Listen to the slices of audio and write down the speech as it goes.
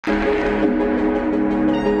Is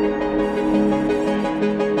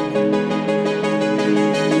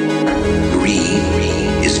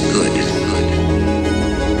good.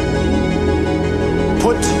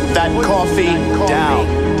 Put that coffee down.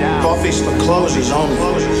 Coffee's for closers only.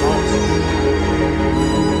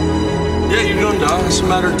 Yeah, you're gonna die. It's a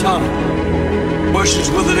matter of time. Question's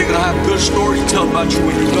whether they're gonna have good stories to tell about you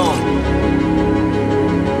when you're gone.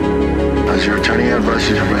 As you're turning your buses,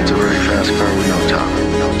 you're into a very fast car with no top.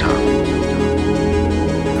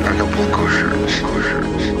 Acapulco shirts.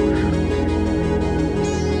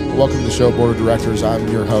 Welcome to the show, Board of Directors. I'm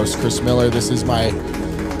your host, Chris Miller. This is my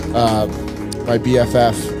my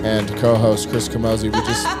BFF and co-host, Chris Camozzi.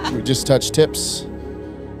 We just touched tips.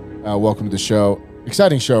 Welcome to the show.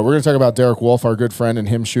 Exciting show. We're going to talk about Derek Wolfe, our good friend, and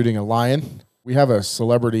him shooting a lion. We have a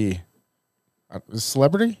celebrity.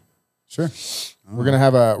 Celebrity? Sure. We're gonna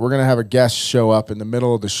have a guest show up in the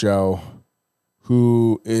middle of the show,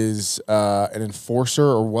 who is an enforcer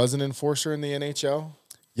or was an enforcer in the NHL.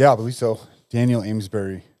 Yeah, I believe so. Daniel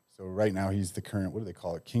Amesbury. So right now he's the current, what do they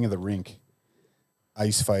call it? King of the rink.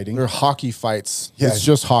 Ice fighting. They're hockey fights. Yeah. It's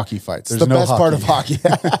just hockey fights. There's It's the no best part of hockey.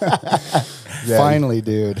 Yeah, Finally,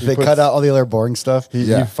 dude. They puts- cut out all the other boring stuff. He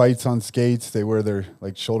Yeah. fights on skates. They wear their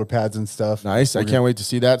like shoulder pads and stuff. Nice. I can't wait to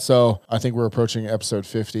see that. So I think we're approaching episode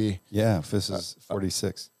 50. Yeah, this is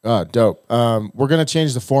 46. Oh, dope. We're going to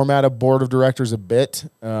change the format of Board of Directors a bit.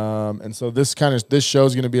 And so this show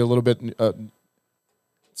is going to be a little bit,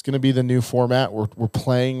 it's going to be the new format. We're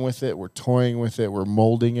playing with it. We're toying with it. We're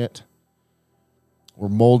molding it.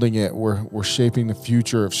 We're shaping the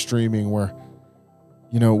future of streaming. We're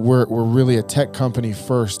really a tech company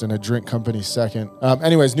first and a drink company second.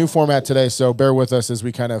 Anyways, new format today. So bear with us as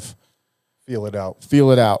we kind of Feel it out.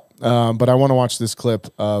 But I want to watch this clip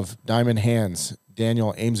of Diamond Hands,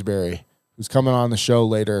 Daniel Amesbury, who's coming on the show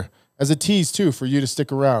later as a tease too for you to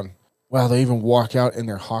stick around. Wow, they even walk out in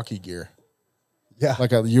their hockey gear. Yeah.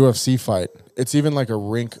 Like a UFC fight. It's even like a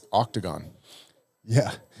rink octagon.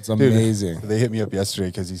 Yeah. It's amazing. Dude, they hit me up yesterday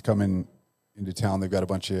because he's coming into town. They've got a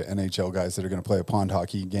bunch of NHL guys that are going to play a pond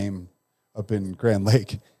hockey game up in Grand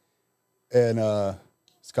Lake. And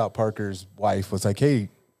Scott Parker's wife was like, hey,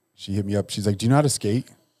 she hit me up. She's like, do you know how to skate?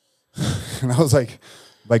 And I was like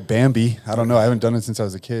Bambi. I don't know. I haven't done it since I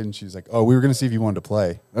was a kid. And she was like, oh, we were going to see if you wanted to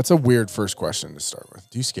play. That's a weird first question to start with.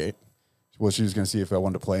 Do you skate? Well, she was going to see if I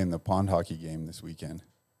wanted to play in the pond hockey game this weekend,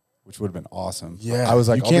 which would have been awesome. Yeah. I was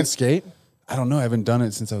like, you can't skate? I don't know. I haven't done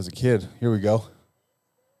it since I was a kid. Here we go.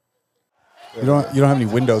 You don't have any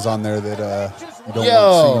windows on there that you don't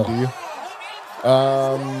want seen, do you?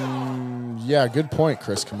 Yeah, good point,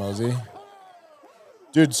 Chris Camozzi.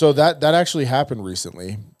 Dude, so that actually happened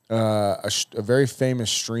recently. A very famous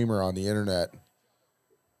streamer on the internet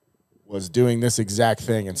was doing this exact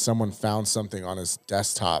thing, and someone found something on his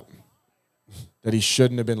desktop that he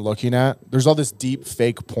shouldn't have been looking at. There's all this deep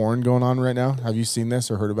fake porn going on right now. Have you seen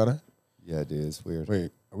this or heard about it? Yeah, dude, it's weird.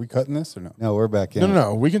 Wait, are we cutting this or no? No, we're back in.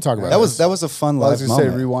 No. We can talk about That this. was a fun I live was going to say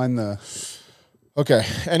moment. rewind the. Okay.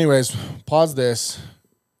 Anyways, pause this.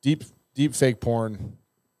 Deep fake porn.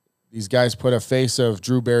 These guys put a face of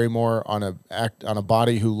Drew Barrymore on a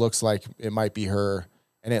body who looks like it might be her,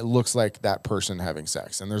 and it looks like that person having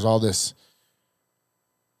sex. And there's all this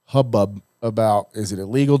hubbub about, is it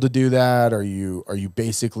illegal to do that? Are you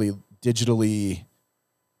basically digitally,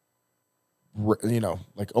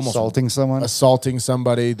 like almost assaulting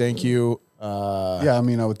somebody? Thank you. Yeah, I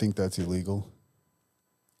mean, I would think that's illegal.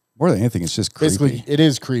 More than anything, it's just creepy. Basically, it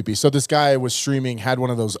is creepy. So this guy was streaming, had one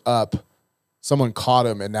of those up. Someone caught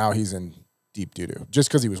him, and now he's in deep doo-doo. Just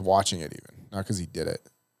because he was watching it even, not because he did it.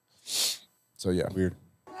 So, yeah. Weird.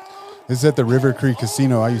 This is at the River Creek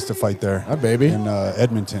Casino. I used to fight there. Hi, baby. In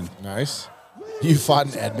Edmonton. Nice. You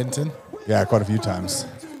fought in Edmonton? Yeah, quite a few times.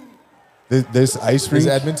 This ice rink. Is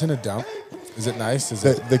Edmonton a dump? Is it nice?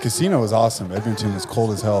 The casino is awesome. Edmonton is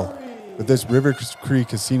cold as hell. But this River Creek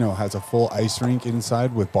Casino has a full ice rink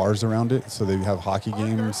inside with bars around it. So they have hockey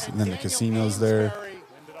games, and then the casino's there.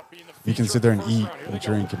 You can sit there and eat and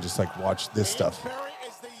drink and just like watch this stuff.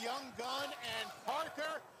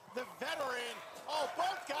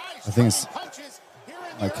 I think it's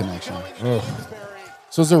my connection. Ugh.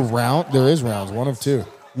 So is there round? There is rounds, one of two.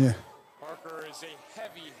 Yeah.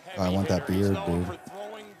 I want that beard, dude.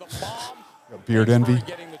 Beard envy.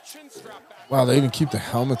 Wow, they even keep the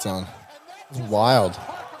helmets on. It's wild.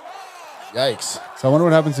 Yikes. So I wonder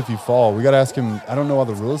what happens if you fall. We got to ask him. I don't know all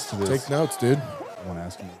the rules to this. Take notes, dude. I want to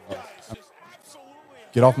ask him.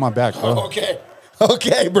 Get off my back, bro.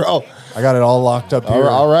 Okay, bro. I got it all locked up here.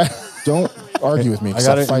 All right. Don't argue with me. I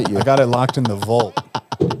got it. Fight you. I got it locked in the vault.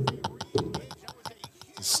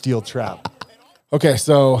 Steel trap. Okay,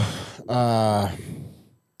 so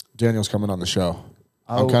Daniel's coming on the show.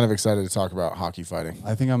 I'm Oh. kind of excited to talk about hockey fighting.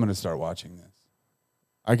 I think I'm going to start watching this.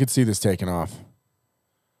 I could see this taking off.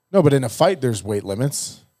 No, but in a fight, there's weight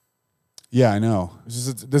limits. Yeah, I know. This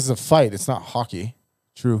is a fight. It's not hockey.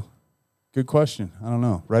 True. Good question. I don't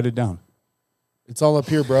know. Write it down. It's all up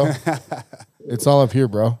here, bro. It's all up here,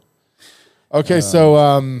 bro. Okay, so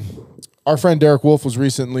our friend Derek Wolfe was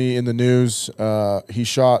recently in the news. He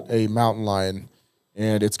shot a mountain lion,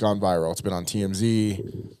 and it's gone viral. It's been on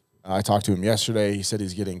TMZ. I talked to him yesterday. He said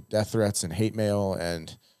he's getting death threats and hate mail,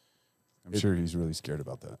 and I'm sure he's really scared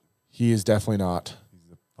about that. he is definitely not.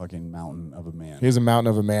 He's a fucking mountain of a man. He's a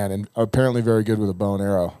mountain of a man, and apparently very good with a bow and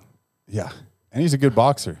arrow. Yeah. And he's a good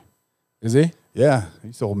boxer. Is he? Yeah. I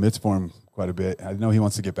used to hold mitts for him quite a bit. I know he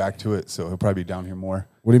wants to get back to it, so he'll probably be down here more.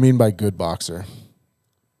 What do you mean by good boxer?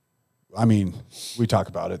 I mean, we talk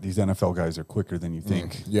about it. These NFL guys are quicker than you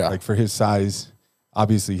think. yeah. Like for his size,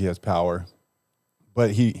 obviously he has power,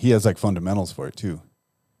 but he has like fundamentals for it too.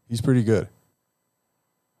 He's pretty good.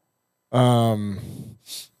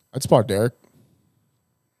 I'd spot Derek.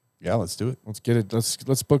 Yeah, let's do it. Let's get it.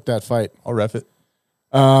 Let's book that fight. I'll ref it.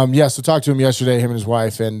 Yeah, so talked to him yesterday, him and his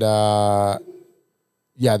wife, and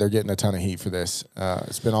yeah, they're getting a ton of heat for this.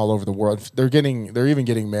 It's been all over the world. They're even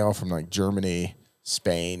getting mail from like Germany,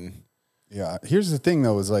 Spain. Yeah. Here's the thing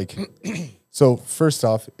though, is like, so first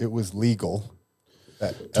off, it was legal.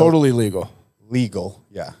 Totally legal. Legal.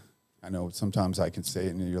 Yeah. I know sometimes I can say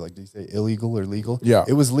it and you're like, do you say illegal or legal? Yeah.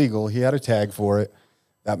 It was legal. He had a tag for it.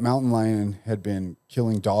 That mountain lion had been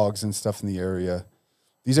killing dogs and stuff in the area.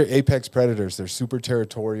 These are apex predators. They're super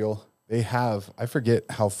territorial. They have, I forget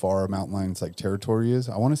how far a mountain lion's like territory is.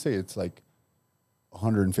 I want to say it's like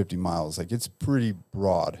 150 miles. Like it's pretty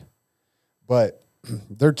broad. But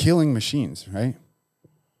they're killing machines, right?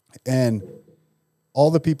 And all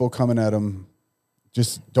the people coming at them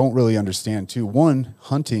just don't really understand too. One,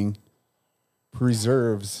 hunting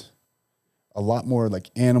preserves a lot more like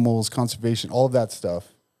animals, conservation, all of that stuff.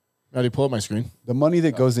 Matty, pull up my screen. The money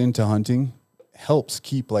that goes into hunting helps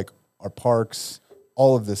keep like our parks,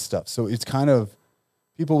 all of this stuff. So it's kind of,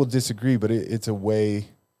 people will disagree, but it's a way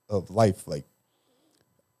of life. Like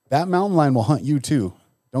that mountain lion will hunt you too.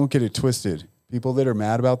 Don't get it twisted. People that are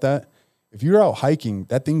mad about that, if you're out hiking,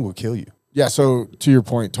 that thing will kill you. Yeah, so to your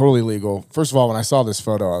point, totally legal. First of all, when I saw this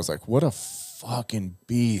photo, I was like, what a fucking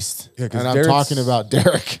beast. Yeah, 'cause and I'm Derek's- talking about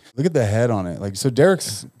Derek. Look at the head on it. Like, so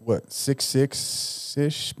Derek's what,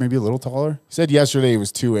 6'6"-ish, maybe a little taller. He said yesterday he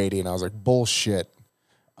was 280, and I was like, bullshit.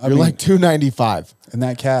 You're mean- like 295. And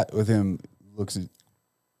that cat with him looks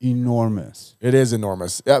enormous. It is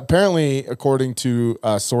enormous. Apparently, according to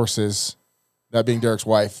sources, that being Derek's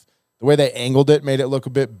wife, the way they angled it made it look a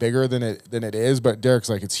bit bigger than it is. But Derek's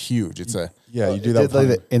like, it's huge. It's a Yeah, you do It that. did like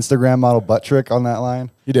the Instagram model butt trick on that line.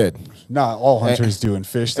 he did. Not all hunters do in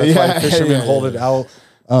fish. That's Yeah, why fishermen yeah, hold yeah. it out.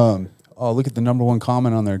 Oh, look at the number one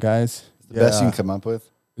comment on there, guys. The best you can come up with.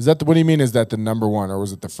 Is that what do you mean? Is that the number one or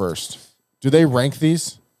was it the first? Do they rank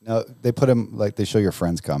these? No, they put them like they show your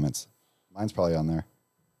friends' comments. Mine's probably on there.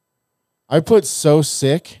 I put so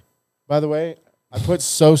sick. By the way, I put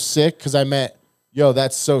so sick because I meant, yo,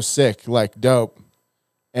 that's so sick, like dope.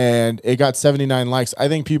 And it got 79 likes. I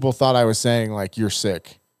think people thought I was saying like you're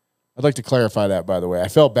sick. I'd like to clarify that, by the way. I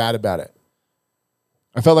felt bad about it.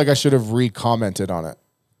 I felt like I should have re-commented on it.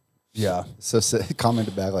 Yeah. So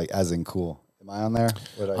commented back like as in cool. Am I on there?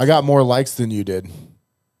 What did I got more likes than you did.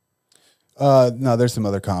 No, there's some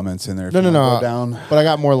other comments in there. if No, you no, wanna no. Go down. But I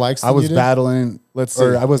got more likes than I was you did. battling. Let's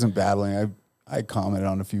Or see. I wasn't battling. I commented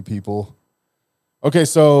on a few people. Okay,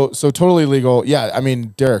 so totally legal. Yeah, I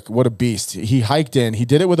mean, Derek, what a beast. He hiked in. He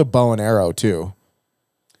did it with a bow and arrow too,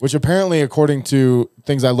 which apparently, according to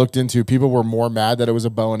things I looked into, people were more mad that it was a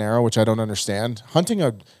bow and arrow, which I don't understand. Hunting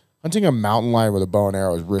a mountain lion with a bow and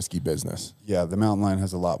arrow is risky business. Yeah, the mountain lion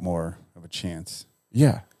has a lot more of a chance.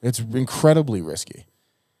 Yeah, it's incredibly risky.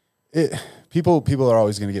 People are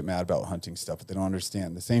always going to get mad about hunting stuff, but they don't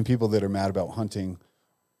understand. The same people that are mad about hunting,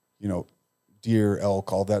 deer,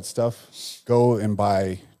 elk, all that stuff, go and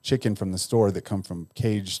buy chicken from the store that come from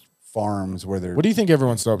caged farms where they're. What do you think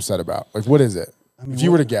everyone's so upset about? Like, what is it? If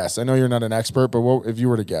you were to guess, I know you're not an expert, but if you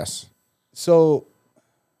were to guess? So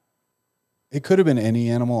it could have been any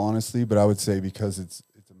animal, honestly, but I would say because it's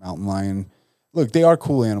a mountain lion. Look, they are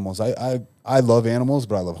cool animals. I love animals,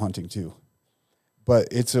 but I love hunting too. But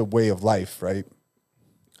it's a way of life, right?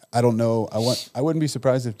 I don't know. I wouldn't be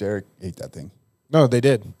surprised if Derek ate that thing. No, they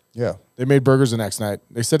did. Yeah. They made burgers the next night.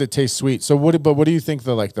 They said it tastes sweet. So what do you think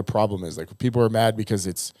the problem is? Like, people are mad because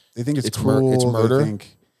They think it's cruel. cool. It's murder. They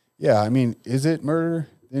think, yeah, I mean, is it murder?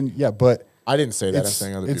 Then yeah, but I didn't say that. I'm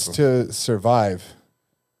saying other it's people. to survive,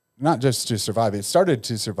 not just to survive. It started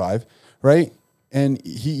to survive, right? And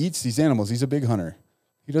he eats these animals. He's a big hunter.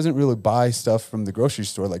 He doesn't really buy stuff from the grocery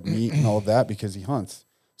store like meat and all of that because he hunts.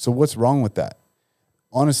 So what's wrong with that?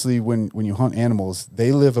 Honestly, when you hunt animals,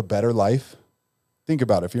 they live a better life. Think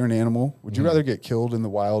about it. If you're an animal, would you rather get killed in the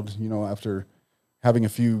wild, you know, after having a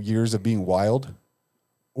few years of being wild,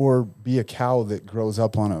 or be a cow that grows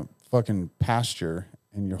up on a fucking pasture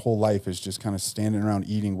and your whole life is just kind of standing around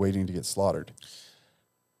eating, waiting to get slaughtered?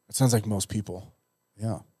 It sounds like most people.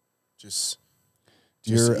 Yeah. Just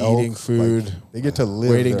Deer, eating elk, food, like, they get to live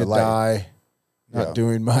waiting their to life. die, not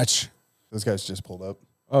doing much. Those guys just pulled up.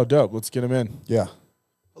 Oh, dope. Let's get them in. Yeah.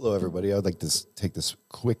 Hello, everybody. I would like to take this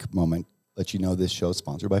quick moment, let you know this show is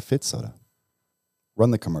sponsored by FitSoda. Run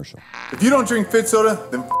the commercial. If you don't drink FitSoda,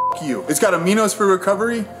 then f*** you. It's got aminos for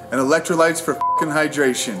recovery and electrolytes for f***ing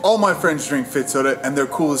hydration. All my friends drink FitSoda and they're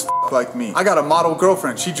cool as f*** like me. I got a model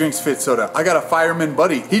girlfriend, she drinks FitSoda. I got a fireman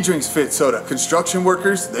buddy, he drinks FitSoda. Construction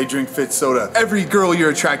workers, they drink FitSoda. Every girl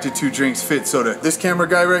you're attracted to drinks FitSoda. This camera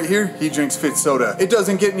guy right here, he drinks FitSoda. It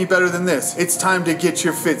doesn't get any better than this. It's time to get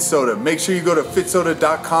your FitSoda. Make sure you go to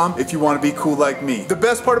fitsoda.com if you want to be cool like me. The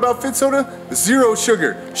best part about FitSoda? Zero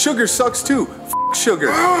sugar. Sugar sucks too. Sugar.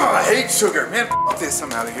 I hate sugar. Man, f this.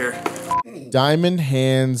 I'm out of here. Diamond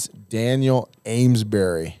Hands Daniel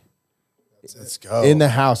Amesbury. Let's go. In the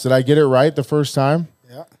house. Did I get it right the first time?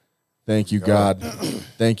 Yeah. Thank you, God.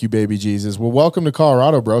 Thank you, baby Jesus. Well, welcome to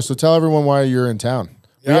Colorado, bro. So tell everyone why you're in town.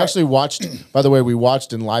 We actually watched, by the way, we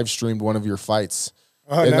watched and live streamed one of your fights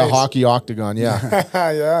in the hockey octagon. Yeah.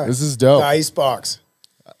 Yeah. This is dope. The ice box.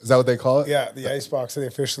 Is that what they call it? Yeah, the ice box. They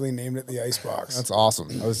officially named it the ice box. That's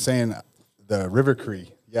awesome. I was saying the River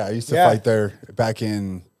Cree. Yeah, I used to fight there back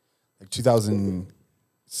in like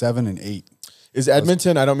 2007 and 8. Is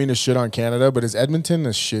Edmonton, I don't mean to shit on Canada, but is Edmonton a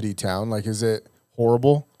shitty town? Like, is it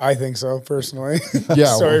horrible? I think so, personally.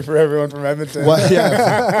 Yeah. Sorry for everyone from Edmonton. Well,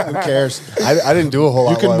 yeah. Who cares? I didn't do a whole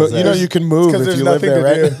lot. You can, while I was there. you can move if there's you live nothing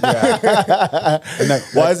there, to right? do. Yeah.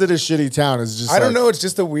 Why is it a shitty town? It's just I don't know. It's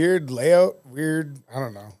just a weird layout. I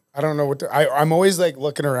don't know. I don't know what to, I'm always like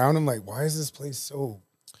looking around. I'm like, why is this place so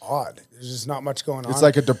odd? There's just not much going on. It's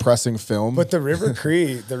like a depressing film. But the River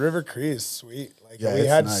Cree is sweet. Like Yeah, we it's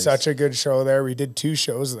had nice. such a good show there. We did 2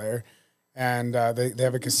 shows there, and they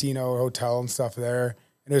have a casino, hotel, and stuff there.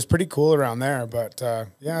 And it was pretty cool around there. But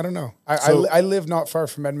yeah, I don't know. I lived not far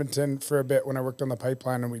from Edmonton for a bit when I worked on the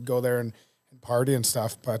pipeline, and we'd go there and party and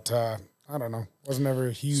stuff. But I don't know. Wasn't ever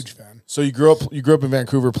a huge fan. So you grew up in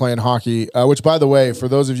Vancouver playing hockey, which, by the way, for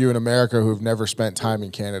those of you in America who've never spent time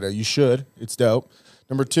in Canada, you should. It's dope.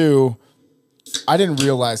 Number 2, I didn't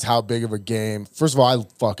realize how big of a game. First of all, I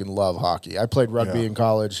fucking love hockey. I played rugby in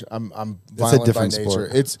college. I'm violent different by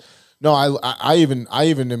nature. sport. I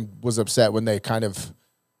even was upset when they kind of,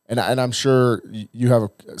 and I'm sure you have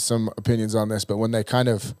some opinions on this, but when they kind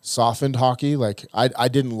of softened hockey, like I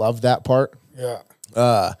didn't love that part. Yeah.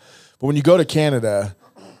 But when you go to Canada,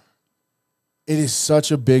 it is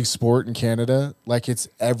such a big sport in Canada. Like, it's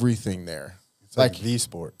everything there. It's like the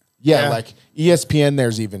sport. Yeah, Yeah. like ESPN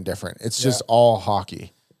there's even different. It's just all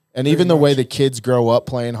hockey. And even the way the kids grow up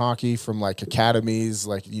playing hockey from like academies,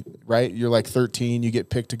 like, right? You're like 13, you get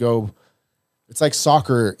picked to go. It's like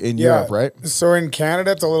soccer in Europe, right? So in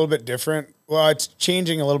Canada, it's a little bit different. Well, it's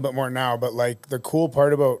changing a little bit more now, but like the cool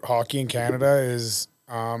part about hockey in Canada is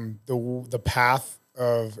the path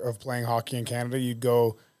of playing hockey in Canada. You'd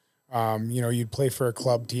go, you'd play for a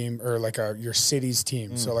club team or like your city's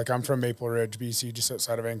team. So like I'm from Maple Ridge, BC, just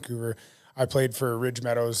outside of Vancouver. I played for Ridge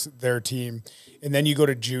Meadows, their team. And then you go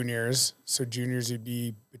to juniors. So juniors, you'd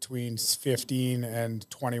be between 15 and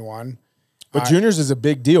 21. But juniors is a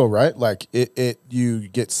big deal, right? Like you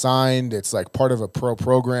get signed. It's like part of a pro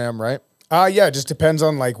program, right? Yeah, it just depends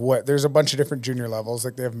on like what. There's a bunch of different junior levels.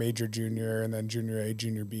 Like they have major junior and then junior A,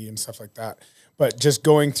 junior B and stuff like that. But just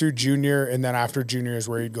going through junior and then after junior is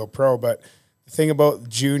where you'd go pro. But the thing about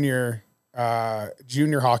junior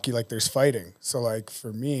hockey, like there's fighting. So like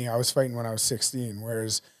for me, I was fighting when I was 16,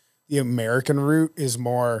 whereas the American route is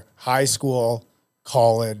more high school,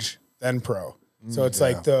 college, then pro. So it's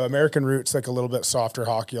like the American route's like a little bit softer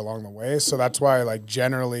hockey along the way. So that's why like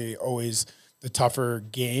generally always the tougher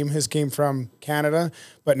game has came from Canada.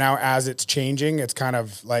 But now as it's changing, it's kind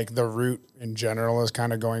of like the route in general is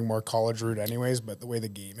kind of going more college route anyways. But the way the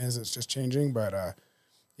game is, it's just changing. But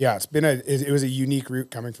yeah, it was a unique route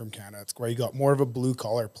coming from Canada. It's where you got more of a blue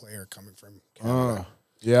collar player coming from Canada.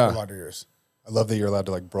 Yeah. For a lot of years. I love that you're allowed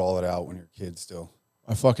to like brawl it out when you're a kid still.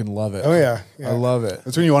 I fucking love it. Oh yeah. I love it.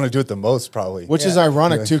 That's when you want to do it the most, probably. Which is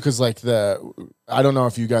ironic too, because like I don't know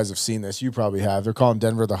if you guys have seen this. You probably have. They're calling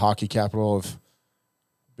Denver the hockey capital of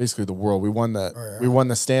basically the world. We won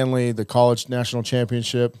the Stanley, the college national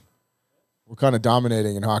championship. We're kind of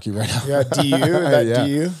dominating in hockey right now. Yeah, DU,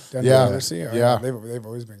 DU, Denver University. Oh, yeah. They've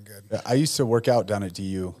always been good. I used to work out down at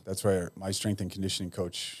DU. That's where my strength and conditioning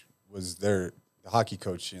coach was there. The hockey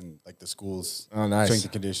coach in like the school's strength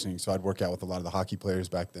and conditioning. So I'd work out with a lot of the hockey players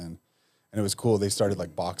back then. And it was cool. They started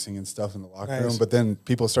like boxing and stuff in the locker room. But then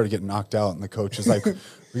people started getting knocked out and the coach was like,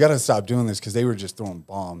 we got to stop doing this because they were just throwing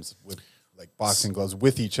bombs with like boxing gloves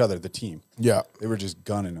with each other, the team. Yeah. They were just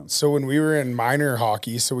gunning them. So when we were in minor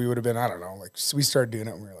hockey, so we would have been, I don't know, like so we started doing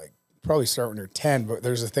it when we were like, probably start when you're 10, but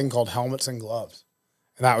there's a thing called helmets and gloves.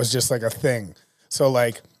 And that was just like a thing. So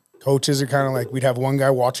like, coaches are kind of like, we'd have one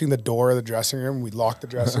guy watching the door of the dressing room. We'd lock the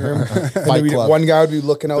dressing room. And one guy would be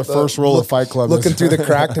looking out the first roll of Fight Club. Looking through the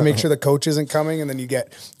crack to make sure the coach isn't coming. And then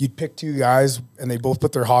you'd pick two guys and they both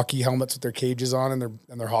put their hockey helmets with their cages on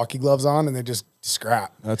and their hockey gloves on and they just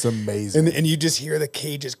scrap. That's amazing. And you just hear the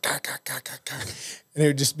cages, and it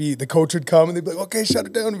would just be, the coach would come and they'd be like, okay, shut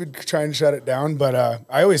it down. We'd try and shut it down. But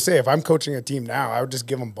I always say, if I'm coaching a team now, I would just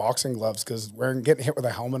give them boxing gloves because getting hit with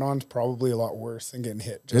a helmet on is probably a lot worse than getting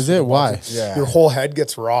hit. Is it? Why? Yeah. Your whole head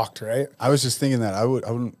gets rocked, right? I was just thinking that I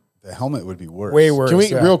wouldn't, the helmet would be worse. Way worse. Can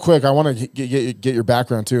we, real quick, I want to get your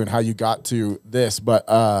background too and how you got to this. But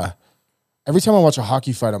every time I watch a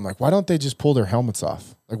hockey fight, I'm like, why don't they just pull their helmets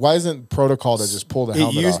off? Like, why isn't protocol to just pull the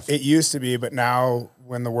helmet off? It used to be, but now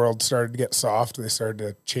when the world started to get soft, they started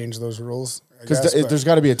to change those rules. Because there's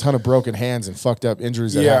got to be a ton of broken hands and fucked up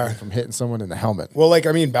injuries that happen from hitting someone in the helmet. Well, like,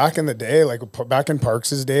 I mean, back in the day, like back in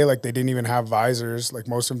Parks' day, like they didn't even have visors. Like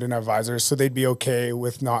most of them didn't have visors. So they'd be okay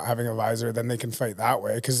with not having a visor. Then they can fight that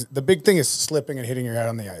way. Because the big thing is slipping and hitting your head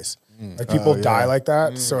on the ice. Like people die like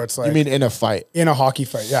that. So it's like. You mean in a fight? In a hockey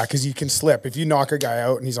fight, yeah. Because you can slip. If you knock a guy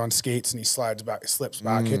out and he's on skates and he slips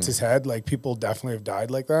back, hits his head, like people definitely have died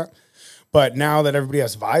like that. But now that everybody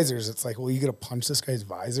has visors, it's like, well, you gonna punch this guy's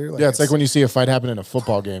visor? Like, yeah, it's like when you see a fight happen in a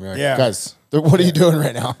football game. You're like, Yeah. guys, what are you doing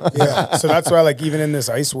right now? Yeah, so that's why, like, even in this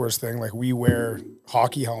Ice Wars thing, like, we wear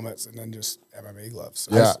hockey helmets and then just MMA gloves.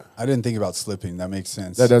 So Yeah. I didn't think about slipping. That makes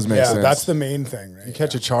sense. That does make sense. that's the main thing, right? You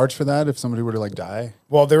catch a charge for that if somebody were to like die?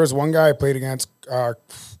 Well, there was one guy I played against,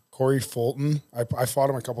 Corey Fulton. I fought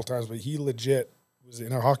him a couple times, but he legit was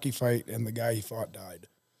in a hockey fight, and the guy he fought died.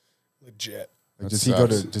 Legit. Like, does he go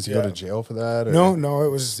to jail for that? Or?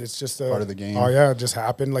 No, it's just a part of the game. Oh yeah, it just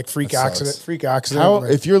happened. Like freak accident. How, like,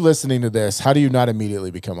 if you're listening to this, how do you not immediately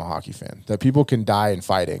become a hockey fan? That people can die in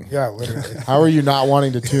fighting. yeah, literally. How are you not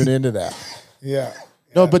wanting to tune into that? Yeah.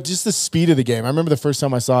 No, but just the speed of the game. I remember the first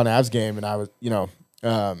time I saw an Avs game, and I was,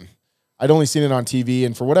 I'd only seen it on TV,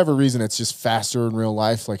 and for whatever reason, it's just faster in real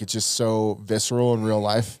life. Like, it's just so visceral in real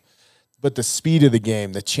life. But the speed of the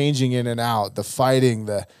game, the changing in and out, the fighting,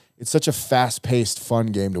 it's such a fast-paced, fun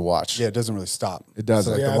game to watch. Yeah, it doesn't really stop. It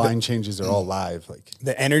doesn't. So, like, the line changes are all live. Like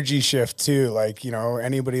The energy shift too, like,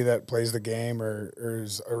 anybody that plays the game or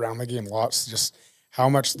is around the game lots, just how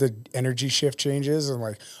much the energy shift changes. And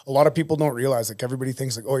like a lot of people don't realize, like everybody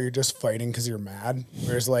thinks like, oh, you're just fighting because you're mad.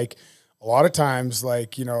 Whereas like a lot of times,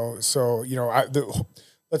 like,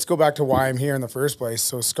 let's go back to why I'm here in the first place.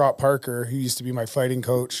 So Scott Parker, who used to be my fighting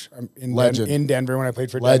coach in Denver when I played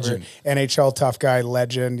for Denver, NHL tough guy,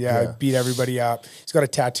 legend. Yeah, beat everybody up. He's got a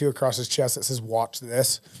tattoo across his chest that says "Watch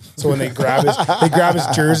this." So when they grab his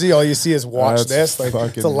jersey, all you see is "Watch this." Like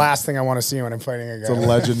it's the last thing I want to see when I'm fighting a guy. It's a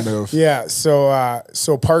legend move. Yeah.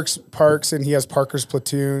 So Parks, and he has Parker's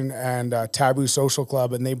Platoon and Taboo Social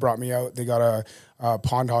Club, and they brought me out. They got a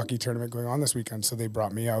pond hockey tournament going on this weekend, so they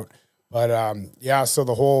brought me out. But so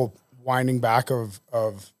the whole winding back of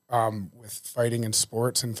with fighting in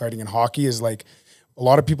sports and fighting in hockey is like a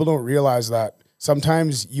lot of people don't realize that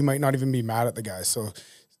sometimes you might not even be mad at the guy. So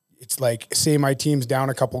it's like, say my team's down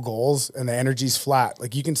a couple goals and the energy's flat.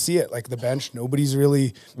 Like you can see it, like the bench, nobody's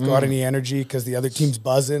really got any energy because the other team's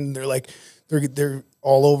buzzing. They're like, they're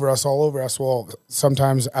all over us. Well,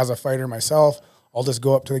 sometimes as a fighter myself, I'll just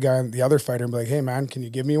go up to the guy, the other fighter, and be like, "Hey, man, can you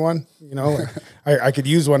give me one? Like, I could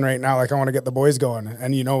use one right now. Like, I want to get the boys going."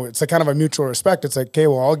 And it's a kind of a mutual respect. It's like, "Okay,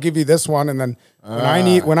 well, I'll give you this one, and then when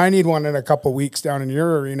I need one in a couple weeks down in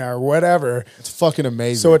your arena or whatever." It's fucking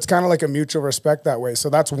amazing. So it's kind of like a mutual respect that way. So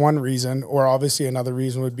that's one reason, or obviously another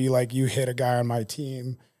reason would be like you hit a guy on my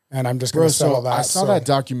team, and I'm just going to settle that. I saw that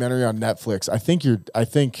documentary on Netflix. I think your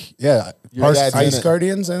Ice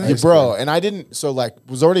Guardians, I think. Yeah, bro. And I didn't. So like,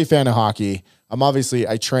 was already a fan of hockey.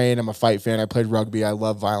 I train, I'm a fight fan. I played rugby. I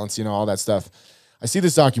love violence, all that stuff. I see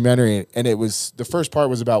this documentary, and it was the first part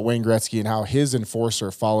was about Wayne Gretzky and how his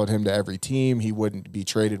enforcer followed him to every team. He wouldn't be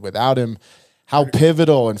traded without him. How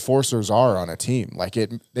pivotal enforcers are on a team. Like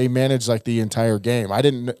they manage like the entire game. I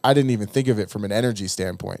didn't even think of it from an energy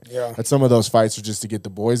standpoint. Yeah. That some of those fights are just to get the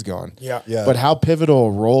boys going. Yeah. But how pivotal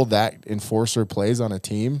a role that enforcer plays on a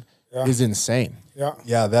team is insane. Yeah.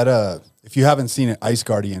 Yeah, that if you haven't seen it, Ice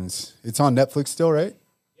Guardians. It's on Netflix still, right?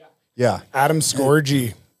 Yeah. Yeah. Adam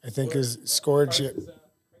Scorgi, I think is Scorgi.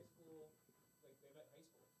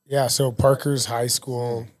 Yeah, so Parker's high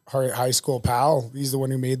school pal. He's the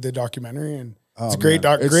one who made the documentary, and it's a great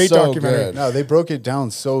documentary. Good. No, they broke it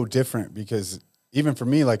down so different because even for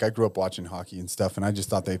me, like I grew up watching hockey and stuff, and I just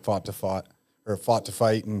thought they fought to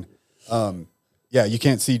fight, and yeah, you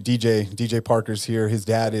can't see DJ Parker's here. His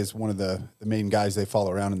dad is one of the main guys they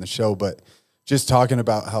follow around in the show, but just talking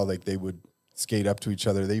about how like they would skate up to each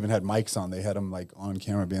other. They even had mics on. They had them like on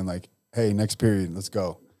camera being like, "Hey, next period, let's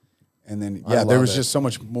go." And then yeah, there was just so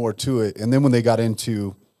much more to it. And then when they got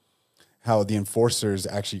into how the enforcers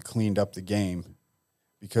actually cleaned up the game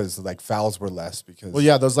because like fouls were less because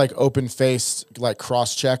those like open face like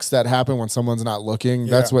cross checks that happen when someone's not looking.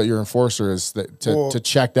 Yeah. That's what your enforcer is to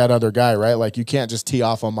check that other guy, right? Like you can't just tee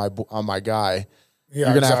off on my guy. Yeah,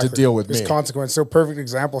 you're gonna have to deal with There's consequence. So perfect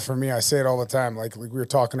example for me. I say it all the time. Like we were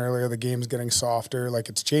talking earlier, the game's getting softer. Like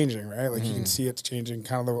it's changing, right? Like you can see it's changing.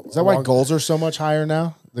 Kind of. Is that why goals are so much higher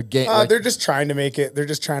now? The game. They're just trying to make it. They're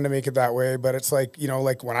just trying to make it that way. But it's like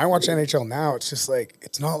like when I watch NHL now, it's just like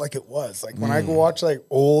it's not like it was. Like when I go watch like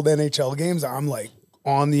old NHL games, I'm like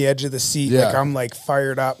on the edge of the seat. Yeah. Like I'm like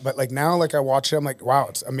fired up. But like now, like I watch it, I'm like, wow,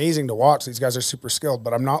 it's amazing to watch. These guys are super skilled.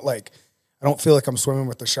 But I'm not like. I don't feel like I'm swimming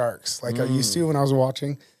with the sharks like I used to when I was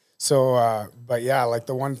watching. So, but yeah, like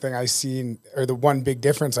the one thing I seen, or the one big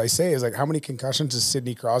difference I say is like, how many concussions does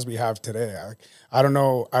Sidney Crosby have today? I don't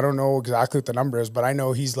know exactly what the number is, but I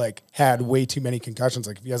know he's like had way too many concussions.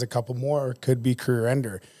 Like if he has a couple more, it could be career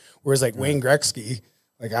ender. Whereas like Wayne Gretzky,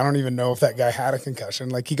 like I don't even know if that guy had a concussion.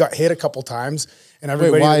 Like he got hit a couple times, and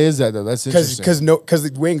everybody. Wait, why is that though? That's interesting.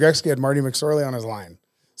 Because Wayne Gretzky had Marty McSorley on his line.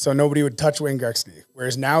 So nobody would touch Wayne Gretzky.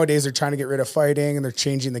 Whereas nowadays they're trying to get rid of fighting and they're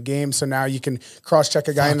changing the game. So now you can cross-check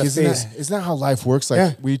a guy in the face. Isn't that how life works?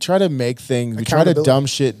 Like we try to make things, we try to dumb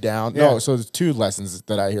shit down. Yeah. No, so there's two lessons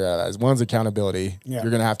that I hear out of that. One's accountability. Yeah. You're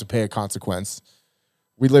going to have to pay a consequence.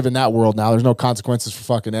 We live in that world now. There's no consequences for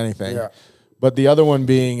fucking anything. Yeah. But the other one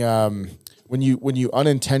being when you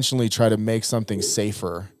unintentionally try to make something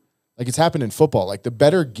safer, like it's happened in football. Like the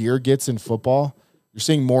better gear gets in football, you're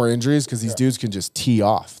seeing more injuries because these dudes can just tee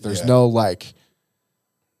off. There's no like.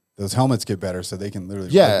 Those helmets get better so they can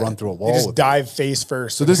literally run through a wall. They just dive face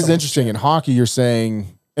first. So this is interesting. In hockey, you're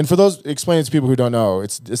saying, and for those, explain it to people who don't know,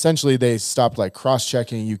 it's essentially they stopped like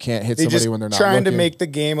cross-checking. You can't hit somebody when they're not trying looking. To make the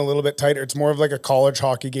game a little bit tighter. It's more of like a college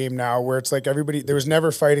hockey game now where it's like everybody, there was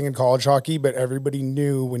never fighting in college hockey, but everybody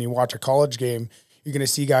knew when you watch a college game, you're going to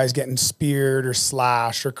see guys getting speared or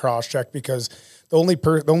slashed or cross-checked because the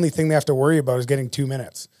only thing they have to worry about is getting 2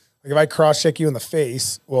 minutes. Like if I cross-check you in the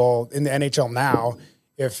face, well, in the NHL now,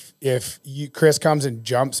 if Chris comes and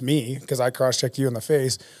jumps me because I cross-checked you in the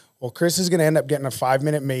face, well, Chris is going to end up getting a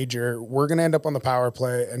 5-minute major. We're going to end up on the power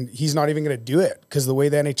play, and he's not even going to do it because the way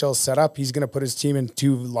the NHL is set up, he's going to put his team in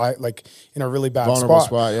in a really bad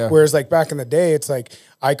spot. Yeah. Whereas like back in the day, it's like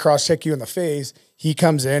I cross-check you in the face. He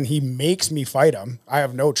comes in, he makes me fight him. I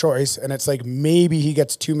have no choice. And it's like maybe he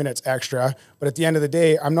gets 2 minutes extra. But at the end of the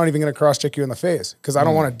day, I'm not even going to cross-check you in the face because I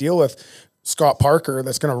don't want to deal with Scott Parker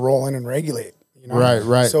that's going to roll in and regulate. You know?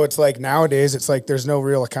 Right. So it's like nowadays, it's like there's no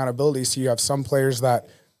real accountability. So you have some players that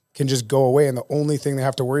can just go away, and the only thing they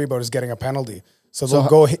have to worry about is getting a penalty. So they'll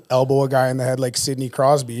go elbow a guy in the head like Sidney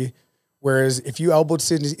Crosby. Whereas if you elbowed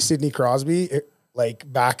Sidney Crosby,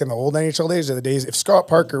 like back in the old NHL days or the days, if Scott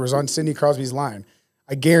Parker was on Sidney Crosby's line,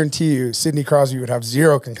 I guarantee you Sidney Crosby would have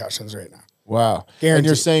 0 concussions right now. Wow. Guaranteed. And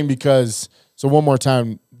you're saying because, so one more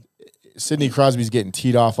time, Sidney Crosby's getting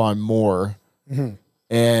teed off on more,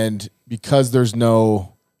 and because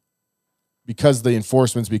because the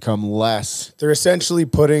enforcement's become less. They're essentially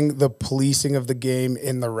putting the policing of the game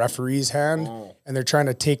in the referee's hand, and they're trying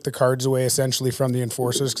to take the cards away essentially from the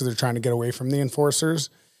enforcers because they're trying to get away from the enforcers.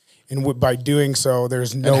 And by doing so,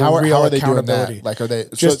 there's no real accountability. Like, are they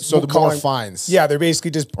just so the more fines? Yeah, they're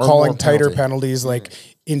basically just calling tighter penalties, like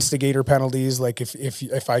instigator penalties. Like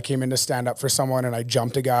if I came in to stand up for someone and I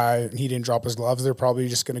jumped a guy and he didn't drop his gloves, they're probably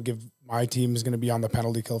just going to give my team is going to be on the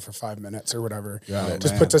penalty kill for 5 minutes or whatever.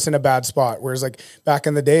 Just puts us in a bad spot. Whereas like back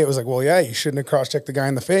in the day, it was like, well, yeah, you shouldn't have cross-checked the guy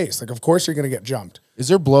in the face. Like, of course you're going to get jumped. Is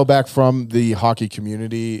there blowback from the hockey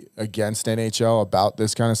community against NHL about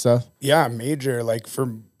this kind of stuff? Yeah, major. Like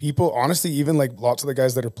for people, honestly, even like lots of the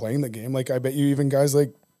guys that are playing the game, like I bet you even guys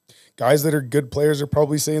that are good players are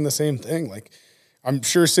probably saying the same thing. Like I'm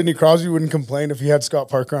sure Sidney Crosby wouldn't complain if he had Scott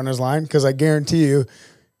Parker on his line, because I guarantee you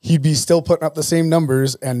he'd be still putting up the same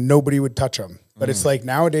numbers and nobody would touch him. But it's like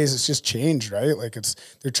nowadays it's just changed, right? Like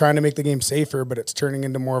they're trying to make the game safer, but it's turning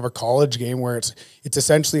into more of a college game where it's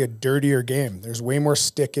essentially a dirtier game. There's way more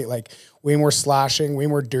way more slashing, way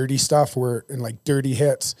more dirty stuff and like dirty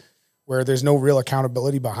hits where there's no real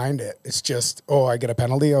accountability behind it. It's just, oh, I get a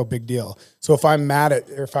penalty, oh, big deal. So if I'm mad at,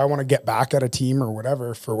 or if I want to get back at a team or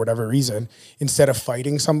whatever, for whatever reason, instead of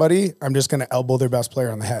fighting somebody, I'm just going to elbow their best player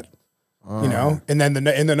on the head. You know, and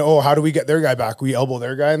then oh, how do we get their guy back? We elbow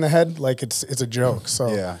their guy in the head, like it's a joke.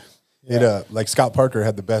 So yeah. Like Scott Parker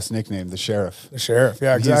had the best nickname, the Sheriff. The Sheriff,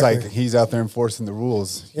 yeah, exactly. He's out there enforcing the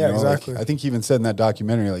rules. Yeah, you know? exactly. Like, I think he even said in that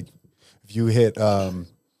documentary, like if you hit, who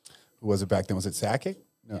was it back then? Was it Sakic?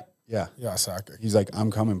 No, yeah, Sakic. He's like,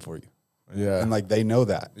 I'm coming for you. Yeah, and like they know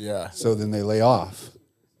that. Yeah. So then they lay off,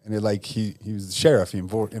 and it like he was the sheriff. He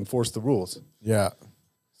enforced the rules. Yeah.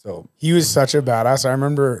 So he was such a badass. I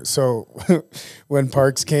remember, so when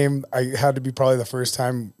Parks came, I had to be probably the first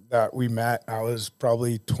time that we met. I was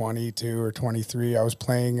probably 22 or 23. I was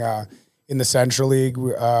playing in the Central League.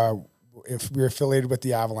 If we were affiliated with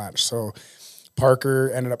the Avalanche. So Parker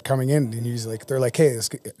ended up coming in, and he's like, they're like, hey, this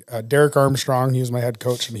Derek Armstrong, he was my head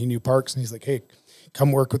coach, and he knew Parks, and he's like, hey,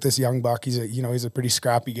 come work with this young buck. He's a pretty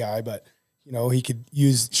scrappy guy, but he could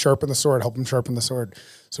sharpen the sword, help him sharpen the sword.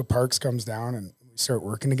 So Parks comes down and we start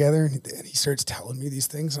working together, and he starts telling me these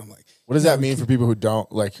things. I'm like, what does that mean for people who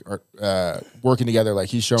don't like are working together? Like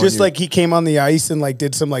he's showing just you, like he came on the ice and like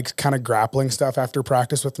did some like kind of grappling stuff after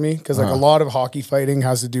practice with me, because like a lot of hockey fighting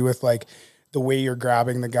has to do with like the way you're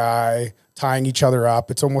grabbing the guy, tying each other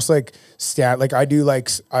up. It's almost like I do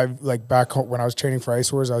back home when I was training for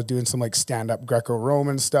Ice Wars, I was doing some like stand up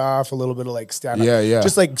Greco-Roman stuff, a little bit of like stand up,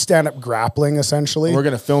 just like stand up grappling essentially. We're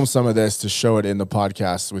gonna film some of this to show it in the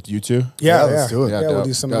podcast with you two. Yeah, let's do it. Yeah, we'll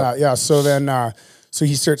do some of that. Yeah. So then, so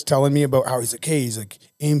he starts telling me about how he's like, hey,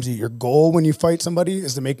 Amesy, your goal when you fight somebody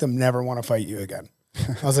is to make them never want to fight you again.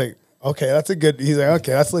 I was like, okay, that's a good, he's like,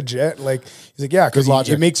 okay, that's legit. Like, he's like, yeah, because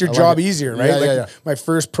it makes your job easier, right? Yeah, my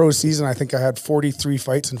first pro season, I think I had 43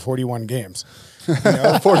 fights and 41 games.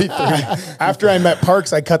 43. After I met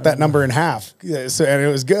Parks, I cut that number in half. So, and it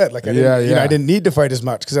was good. Like, I didn't need to fight as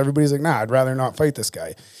much, because everybody's like, nah, I'd rather not fight this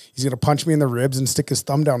guy. He's going to punch me in the ribs and stick his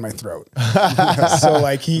thumb down my throat. So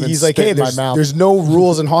like he's like, hey, there's no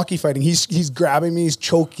rules in hockey fighting. He's grabbing me, he's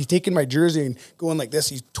taking my jersey and going like this.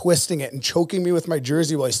 He's twisting it and choking me with my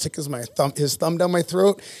jersey while he sticks his thumb down my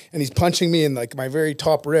throat, and he's punching me in like my very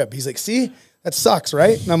top rib. He's like, see, that sucks,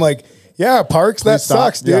 right? And I'm like, yeah, Parks, that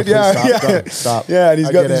sucks, dude. Stop. Yeah, and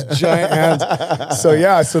he's got these giant hands. So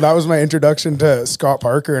that was my introduction to Scott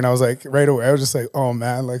Parker, and I was like, right away, I was just like, oh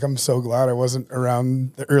man, like I'm so glad I wasn't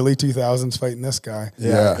around the early 2000s fighting this guy.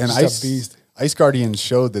 Yeah, and Ice Guardians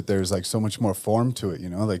showed that there's like so much more form to it.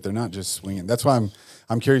 Like they're not just swinging. That's why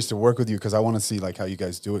I'm curious to work with you, because I want to see like how you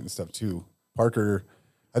guys do it and stuff too. Parker,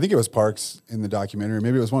 I think it was Parks in the documentary.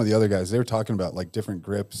 Maybe it was one of the other guys. They were talking about like different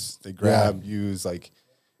grips they grab, use like.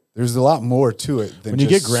 There's a lot more to it than when you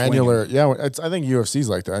just get granular. swinging. Yeah, I think UFC's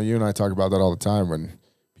like that. You and I talk about that all the time when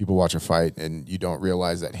people watch a fight and you don't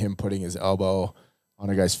realize that him putting his elbow on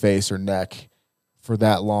a guy's face or neck for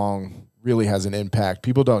that long really has an impact.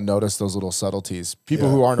 People don't notice those little subtleties. People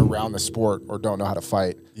who aren't around the sport or don't know how to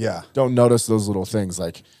fight don't notice those little things.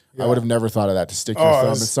 Like I would have never thought of that, to stick your thumb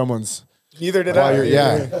in someone's. Neither did I.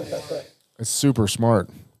 It's super smart.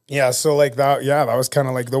 Yeah, so like that, that was kind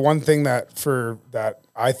of like the one thing that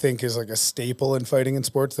I think is like a staple in fighting in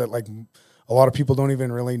sports that like a lot of people don't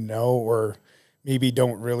even really know, or maybe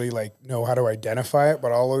don't really like know how to identify it.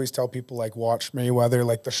 But I'll always tell people like watch Mayweather,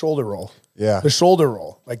 like the shoulder roll. Yeah. The shoulder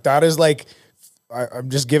roll. Like that is like, I'm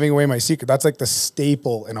just giving away my secret. That's like the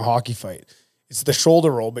staple in a hockey fight. It's the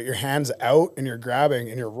shoulder roll, but your hand's out and you're grabbing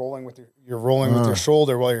and you're rolling with your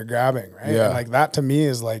shoulder while you're grabbing, right? Yeah. And like that to me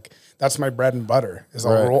is like, that's my bread and butter. Is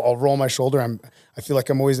I'll roll my shoulder. I feel like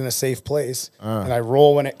I'm always in a safe place, and I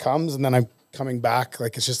roll when it comes, and then I'm coming back.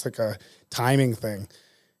 Like it's just like a timing thing,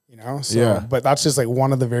 So, but that's just like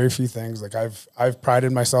one of the very few things. Like I've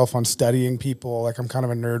prided myself on studying people. Like I'm kind of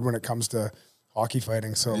a nerd when it comes to hockey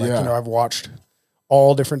fighting. So like I've watched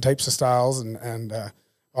all different types of styles, and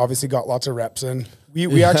obviously got lots of reps in.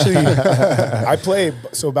 We actually I play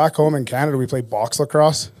back home in Canada. We play box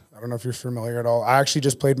lacrosse. I don't know if you're familiar at all. I actually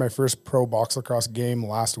just played my first pro box lacrosse game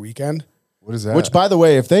last weekend. What is that? Which, by the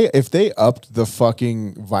way, if they upped the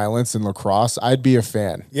fucking violence in lacrosse, I'd be a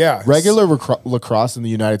fan. Yeah. Regular lacrosse in the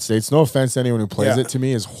United States, no offense to anyone who plays it, to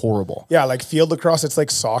me is horrible. Yeah, like field lacrosse, it's like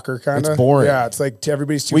soccer kind of. It's boring. Yeah, it's like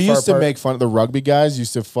everybody's too We far used to apart. make fun of the rugby guys,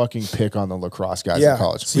 used to fucking pick on the lacrosse guys in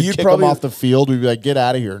college. So We'd you'd kick probably- them off the field. We'd be like, get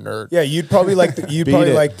out of here, nerd. Yeah, you'd probably like the,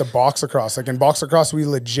 it. like the box lacrosse. Like in box lacrosse, we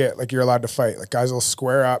legit like you're allowed to fight. Like guys will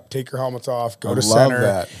square up, take your helmets off, go I to love center,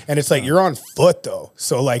 that. and it's like you're on foot though.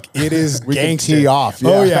 So like it is We can gangster. tee off,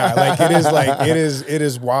 Oh yeah. yeah, like it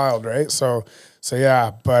is wild, right? So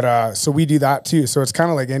yeah, but so we do that too. So it's kind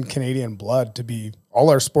of like in Canadian blood to be all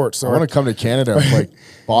our sports. So I want to come to Canada and play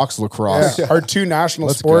box lacrosse. yeah, our two national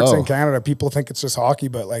Let's sports go. in Canada, people think it's just hockey,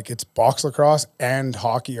 but like it's box lacrosse and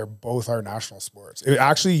hockey are both our national sports. It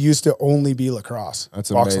actually used to only be lacrosse. That's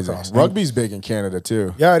box amazing. lacrosse. Rugby's big in Canada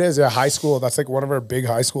too. Yeah, it is. Yeah, high school. That's like one of our big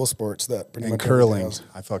high school sports that pretty And much everybody curling. does.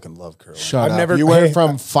 I fucking love curling. Shut I've up. never- You went hey,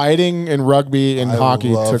 from fighting and rugby and I hockey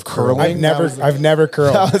to love curling. curling. I've never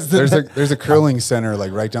curled. There's a curling center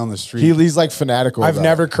like right down the street. He's like fanatical. I've about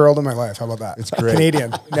never it. curled in my life. How about that? It's great.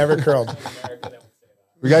 Canadian. Never curled.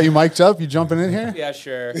 We got you mic'd up. You jumping in here? Yeah,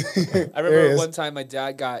 sure. I There he remember is. one time my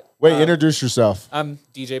dad got. Wait, introduce yourself. I'm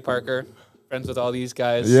DJ Parker, friends with all these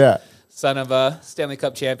guys. Yeah, Son of a Stanley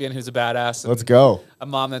Cup champion who's a badass. let's go. A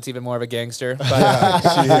mom that's even more of a gangster. But,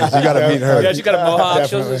 She is. You got to meet her. yeah, she got a mohawk.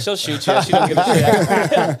 Definitely. She'll shoot you. She don't give a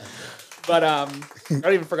shit. But I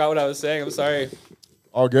don't even forgot what I was saying. I'm sorry.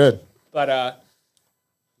 All good. But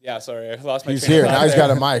yeah, sorry, I lost my. He's train of here. thought Now he's there.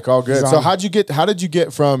 got a mic. All good. He's So on. how did you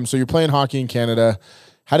get from, so you're playing hockey in Canada.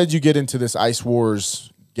 How did you get into this Ice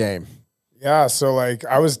Wars game? Yeah, so like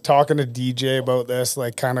I was talking to DJ about this,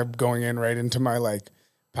 like kind of going in right into my like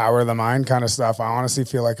power of the mind kind of stuff. I honestly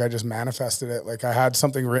feel like I just manifested it. Like I had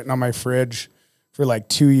something written on my fridge for like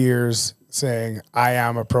 2 years saying I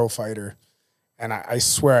am a pro fighter. And I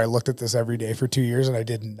swear I looked at this every day for 2 years and I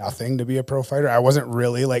did nothing to be a pro fighter. I wasn't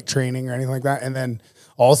really like training or anything like that. And then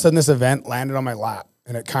all of a sudden this event landed on my lap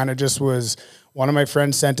and it kind of just was, one of my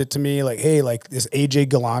friends sent it to me like, hey, like this AJ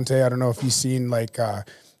Galante. I don't know if you've seen like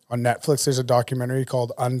on Netflix, there's a documentary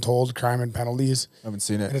called Untold Crime and Penalties. I haven't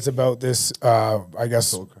seen And it. it's about this, I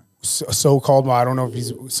guess, so-called, I don't know if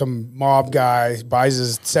he's some mob guy, buys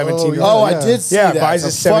his 17-year-old. Oh, I did see that. buys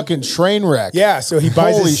It's his a fucking train wreck. Yeah, so he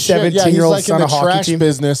buys Holy his shit. Yeah, 17-year-old he's like son in a the hockey trash team.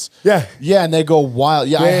 business. Yeah. Yeah, and they go wild.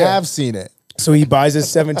 Yeah, I Yeah, yeah. have seen it. So he buys his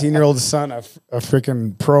 17-year-old son a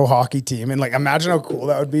freaking pro hockey team. And like, imagine how cool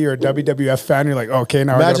that would be. You're a WWF fan. You're like, okay,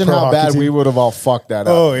 now Imagine I got a pro how hockey bad team. we would have all fucked that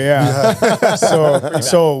up. Oh yeah.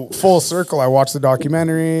 so full circle, I watched the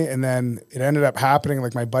documentary and then it ended up happening.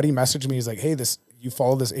 Like my buddy messaged me. He's like, hey, you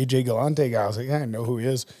follow this AJ Galante guy? I was like, yeah, I know who he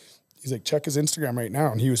is. He's like, check his Instagram right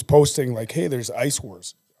now. And he was posting like, hey, there's Ice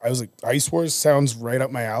Wars. I was like, Ice Wars sounds right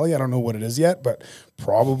up my alley. I don't know what it is yet, but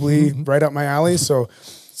probably right up my alley. So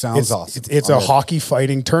Sounds awesome. It's a hockey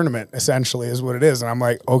fighting tournament, essentially, is what it is. And I'm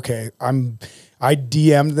like, okay, I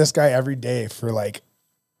DM'd this guy every day for like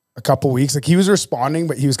a couple weeks. Like he was responding,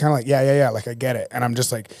 but he was kind of like, yeah. Like I get it. And I'm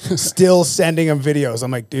just like still sending him videos. I'm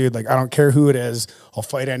like, dude, like I don't care who it is. I'll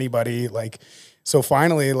fight anybody. Like, so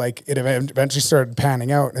finally, like it eventually started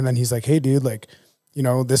panning out. And then he's like, hey dude, like, you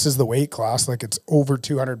know, this is the weight class. Like it's over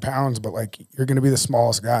 200 pounds, but like you're going to be the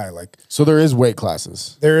smallest guy. Like So there is weight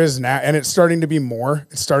classes. there is now, and it's starting to be more.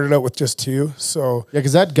 It started out with just 2. So Yeah,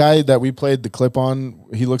 because that guy that we played the clip on,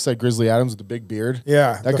 he looks like Grizzly Adams with the big beard.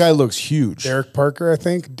 yeah, That guy looks huge. Derek Parker, I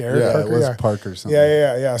think. Derek Yeah, Parker. It was yeah. Parker something.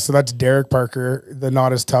 Yeah. So that's Derek Parker, the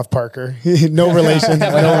not as tough Parker. No relation.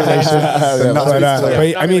 No relation.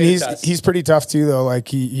 But I mean, he's pretty tough too, though. Like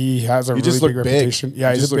he has a really just big looked big. reputation. Yeah,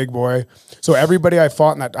 He he's just a big boy. So everybody I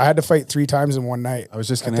fought in that, I had to fight 3 times in one night. I was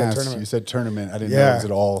just at going to that ask. tournament. You said tournament. I didn't know Yeah. it was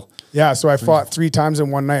at all. Yeah, so I fought 3 times in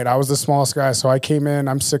one night. I was the smallest guy, so I came in.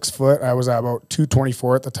 I'm 6 foot. I was at about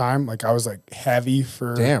 224 at the time. Like I was like heavy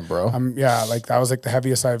for. Damn, bro. Yeah, like that was like the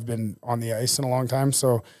heaviest I've been on the ice in a long time.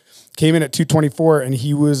 So came in at 224, and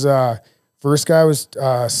he was first guy was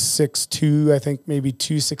 6'2", I think maybe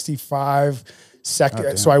 265.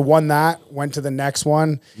 Second, so I won that. Went to the next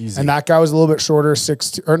one, and that guy was a little bit shorter,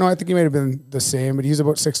 6'2", or no, I think he might have been the same, but he was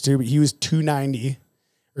about 6'2", but he was 290.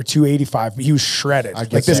 Or 285, but he was shredded. Like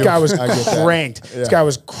this guy was cranked. This guy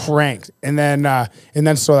was cranked. And then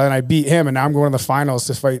so I beat him, and now I'm going to the finals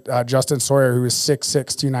to fight Justin Sawyer, who was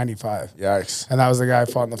 6'6", 295. Yikes. And that was the guy I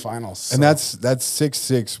fought in the finals. So. And that's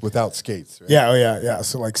 6'6" without skates, right? Yeah, yeah.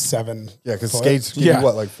 So like 7. Yeah, because foot. skates give you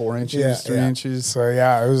what, like 4 inches, 3 yeah. inches? So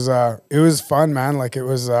yeah, it was fun, man. Like it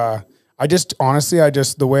was honestly,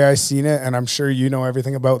 the way I seen it, and I'm sure you know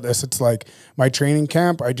everything about this, it's like my training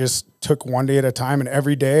camp, I just took one day at a time, and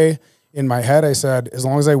every day in my head I said, as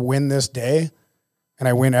long as I win this day and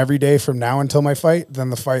I win every day from now until my fight, then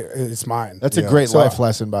the fight is mine. That's a great life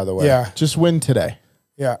lesson, by the way. Yeah. Just win today.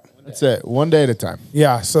 Yeah. That's it. One day at a time.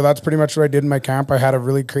 Yeah. So that's pretty much what I did in my camp. I had a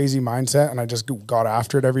really crazy mindset and I just got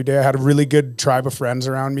after it every day. I had a really good tribe of friends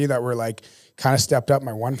around me that were like kind of stepped up.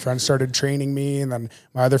 My one friend started training me, and then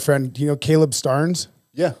my other friend, you know, Caleb Starnes.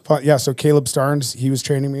 Yeah. Yeah. So Caleb Starnes, he was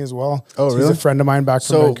training me as well. Oh, so really? He's a friend of mine back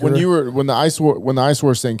from Vancouver. When the Ice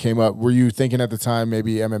Wars thing came up, were you thinking at the time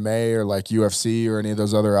maybe MMA or like UFC or any of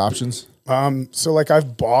those other options? So like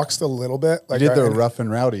I've boxed a little bit. Like you did the Rough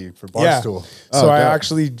and Rowdy for Barstool. Yeah.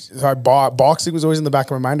 So I bought boxing was always in the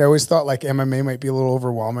back of my mind. I always thought like MMA might be a little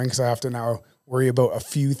overwhelming because I have to now worry about a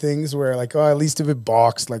few things where like, oh, at least if it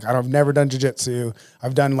boxed, like I've never done jiu-jitsu.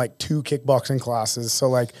 I've done like 2 kickboxing classes. So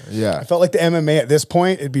like, I felt like the MMA at this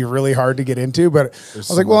point, it'd be really hard to get into, but I was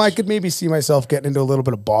like, well, I could maybe see myself getting into a little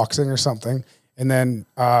bit of boxing or something. And then,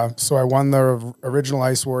 so I won the original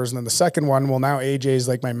Ice Wars, and then the second one. Well, now AJ's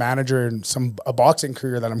like my manager and a boxing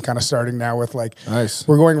career that I'm kind of starting now with. Like,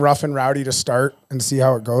 we're going Rough and Rowdy to start and see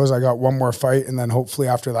how it goes. I got one more fight, and then hopefully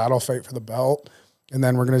after that, I'll fight for the belt. And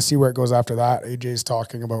then we're going to see where it goes after that. AJ's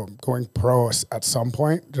talking about going pro at some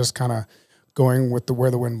point, just kind of going with where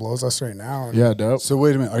the wind blows us right now. Yeah, dope. So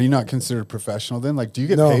wait a minute, are you not considered professional then? Like, do you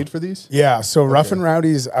get paid for these? Yeah. So Rough and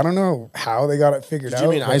Rowdy's, I don't know how they got it figured out. Do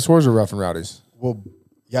you mean Ice Wars or Rough and Rowdy's? Well,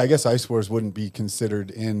 yeah, I guess Ice Wars wouldn't be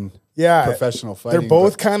considered in professional fighting. They're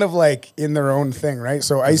both kind of like in their own thing, right?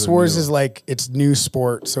 So Ice Wars is like, it's new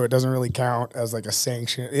sport, so it doesn't really count as like a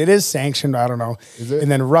sanction. It is sanctioned, I don't know. Is it? And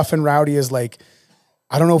then Rough and Rowdy is like,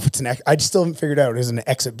 I don't know if it's I still haven't figured out. Is it an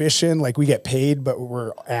exhibition? Like we get paid, but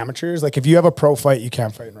we're amateurs. Like if you have a pro fight, you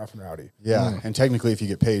can't fight in Rough and Rowdy. Yeah, and technically, if you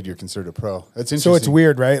get paid, you're considered a pro. That's interesting. So it's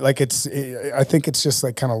weird, right? Like I think it's just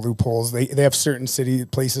like kind of loopholes. They have certain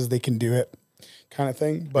places they can do it, kind of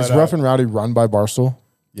thing. But is Rough and Rowdy run by Barstool?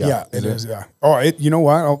 Yeah, it is. Yeah. Oh, you know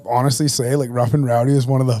what? I'll honestly say, like Rough and Rowdy is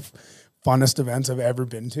one of the funnest events I've ever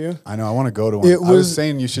been to. I know. I want to go to one. I was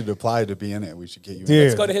saying you should apply to be in it. We should get you in.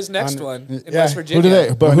 Let's go to his next one in West Virginia.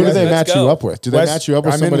 Who do they match you up with? Do they match you up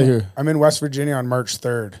with somebody who? I'm in West Virginia on March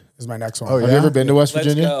 3rd is my next one. Oh, have you ever been to West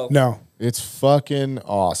Virginia? Go. No. It's fucking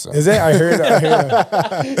awesome. Is it? I heard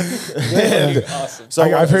Awesome. So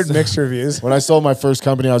I've heard mixed reviews. When I sold my first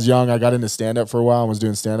company, I was young. I got into stand-up for a while and was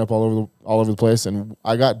doing stand-up all over the place. And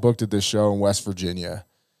I got booked at this show in West Virginia.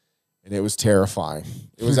 And it was terrifying.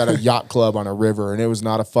 It was at a yacht club on a river, and it was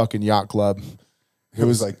not a fucking yacht club. It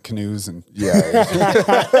was like canoes and Moonshine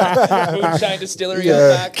Distillery on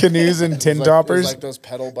the back. Canoes and tin it toppers. was like those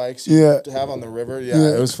pedal bikes you have on the river.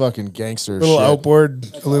 Yeah, it was fucking gangster Little shit. outboard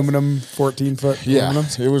aluminum, 14-foot aluminum.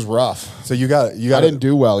 It was rough. So you got. I didn't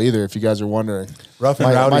do well either, if you guys are wondering. Rough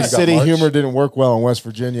and Rowdy. My city humor didn't work well in West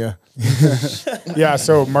Virginia. Yeah,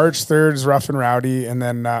 so March 3rd is Rough and Rowdy, and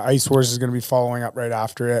then Ice Wars is going to be following up right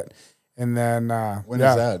after it. And then when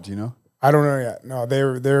is that? Do you know? I don't know yet. No,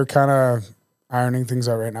 they're kind of ironing things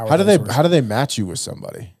out right now. How do they match you with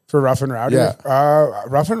somebody for Rough and Rowdy? Yeah.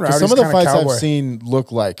 Rough and Rowdy. Some of the fights I've seen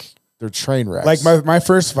look like they're train wrecks. Like my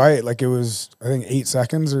first fight, like it was I think 8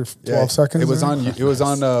 seconds or 12 seconds. It was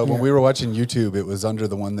on. When we were watching YouTube. It was under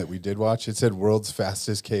the one that we did watch. It said "World's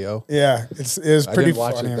Fastest KO." Yeah, it was pretty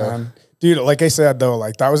funny, man. Dude, like I said though,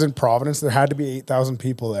 like that was in Providence. There had to be 8,000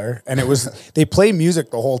 people there, and it was they play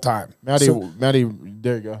music the whole time. Matty,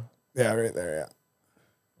 there you go. Yeah, right there. Yeah.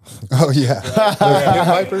 Oh yeah. Yeah.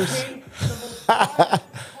 Vipers.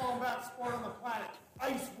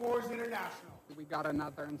 We got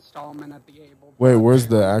another installment at the Able. Wait, where's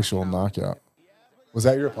the actual knockout? Was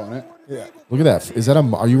that your opponent? Yeah. Look at that. Is that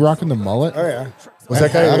are you rocking the mullet? Oh yeah. Was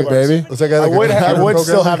that guy baby? Was that guy? I would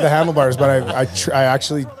still have the handlebars, but I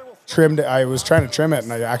actually trimmed it. I was trying to trim it,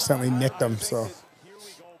 and I accidentally nicked them. So.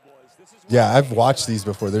 Yeah, I've watched these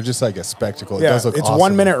before. They're just like a spectacle. It Yeah, does look it's awesome.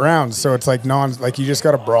 1 minute rounds, so it's like like you just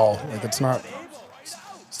got to brawl. Like it's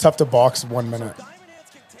tough to box 1 minute.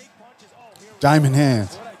 Diamond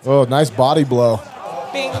hands. Oh, nice body blow.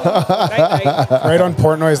 Bing. Night, night. Right on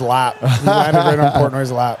Portnoy's lap. He landed right on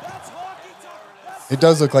Portnoy's lap. It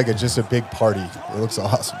does look like just a big party. It looks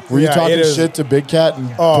awesome. Were you talking it is. shit to Big Cat and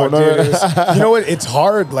Oh, Portnoy? dude, you know what? It's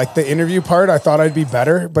hard. Like the interview part, I thought I'd be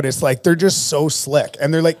better, but it's like they're just so slick,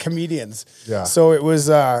 and they're like comedians. Yeah. So it was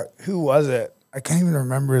who was it? I can't even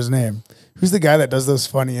remember his name. Who's the guy that does those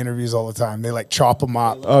funny interviews all the time? They like chop him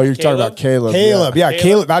up. Oh, you're talking about Caleb. Caleb, yeah,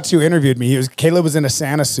 Caleb. That's who interviewed me. Caleb was in a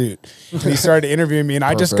Santa suit. And he started interviewing me, and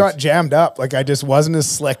I just got jammed up. Like I just wasn't as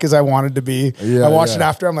slick as I wanted to be. Yeah, I watched it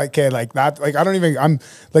after. I'm like, okay, like that. Like I don't even. I'm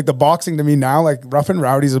like the boxing to me now. Like Rough and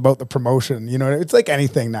Rowdy's about the promotion. You know, it's like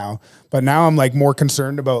anything now. But now I'm like more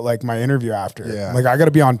concerned about like my interview after. Yeah. Like I got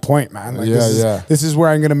to be on point, man. Like Yeah, this is where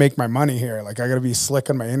I'm going to make my money here. Like I got to be slick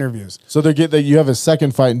on my interviews. So you have a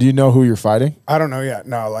second fight, and do you know who you're fighting? I don't know yet.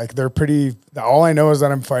 No, like they're pretty. All I know is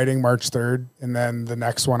that I'm fighting March 3rd, and then the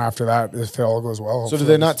next one after that, if it all goes well. So do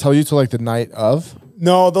they not tell you till like the night of?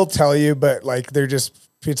 No, they'll tell you, but like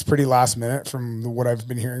it's pretty last minute from what I've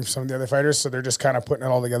been hearing from some of the other fighters. So they're just kind of putting it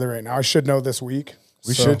all together right now. I should know this week.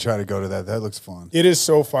 We should try to go to that. That looks fun. It is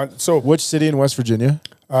so fun. So Which city in West Virginia?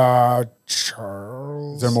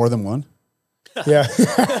 Charles. Is there more than one? Yeah.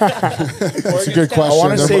 That's a good question. I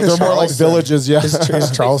want to say they're more like Charleston. villages. Yeah.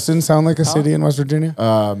 Is Charleston sound like a city in West Virginia?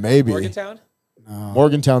 Maybe. Morgantown?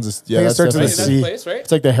 Morgantown's I think it that's starts with a definitely- C. Place, right?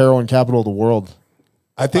 It's like the heroin capital of the world.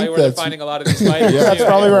 I Probably think where they're that's finding a lot of these fighters. Yeah, That's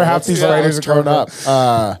probably where half these fighters are Turn coming up.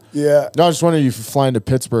 up. Yeah. No, I was just wondering if you fly into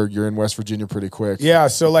Pittsburgh, you're in West Virginia pretty quick. Yeah,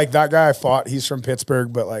 so like that guy I fought, he's from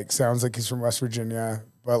Pittsburgh, but like sounds like he's from West Virginia.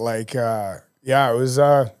 But like yeah,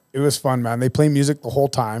 it was fun, man. They play music the whole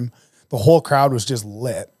time. The whole crowd was just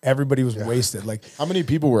lit. Everybody was wasted. Like How many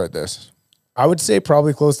people were at this? I would say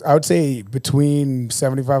probably close. I would say between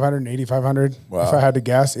 7,500 and 8,500 if I had to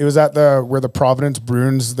guess. It was at where the Providence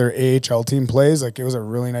Bruins, their AHL team plays. Like it was a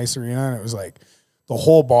really nice arena, and it was like the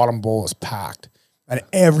whole bottom bowl was packed, and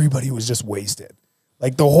everybody was just wasted.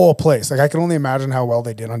 Like the whole place. Like I can only imagine how well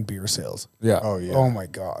they did on beer sales. Yeah. Oh yeah. Oh my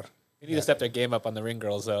god. You need to step their game up on the ring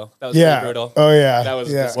girls, though. That was Yeah. pretty brutal. Oh yeah. That was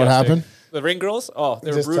yeah. disgusting. What happened? The ring girls? Oh, they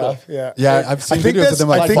were Just brutal. tough. Yeah. Yeah, I've seen think videos that's- of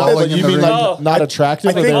them I like think falling that's- in You the mean ring. like Oh, not attractive?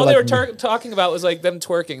 I think or All they're they were like- talking about was like them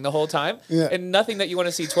twerking the whole time, Yeah. and nothing that you want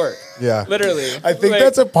to see twerk. Yeah. Literally. I think Like,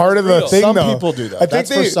 that's a part of the brutal. thing. Some though. people do that. I think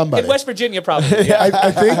That's for somebody. In West Virginia, probably. Yeah.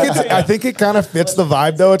 I think it kind of fits the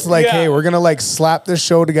vibe though. It's like, Yeah. hey, we're gonna like slap this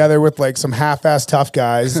show together with like some half-ass tough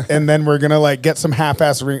guys, and then we're gonna like get some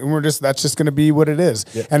half-ass ring. And that's just gonna be what it is.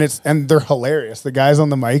 And they're hilarious. The guys on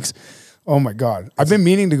the mics, oh my god! I've been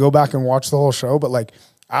meaning to go back and watch the whole show, but like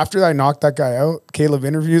after I knocked that guy out, Caleb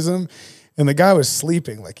interviews him. And the guy was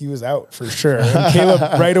sleeping, like he was out for sure. And Caleb,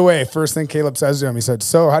 right away, first thing Caleb says to him, he said,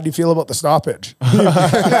 "So, how do you feel about the stoppage?"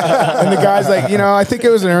 And the guy's like, I think it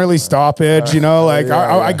was an early stoppage.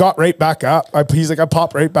 I got right back up. He's like, I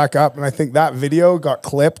popped right back up, and I think that video got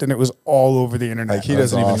clipped, and it was all over the internet. Like he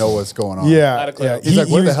doesn't even know what's going on. Yeah, He's like,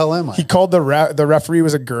 where the hell am I? He called the referee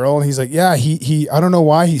was a girl, and he's like, yeah, he I don't know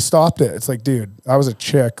why he stopped it. It's like, dude, that was a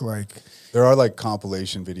chick. Like, There are like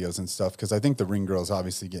compilation videos and stuff because I think the ring girls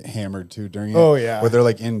obviously get hammered too during it. Oh, yeah. Where they're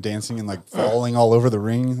like in dancing and like falling all over the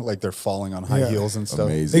ring, like they're falling on high heels and stuff.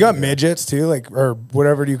 Amazing. they got midgets too, like, or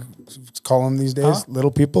whatever do you call them these days?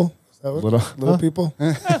 Little people. Is that what? Little people.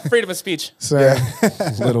 Freedom of speech. So,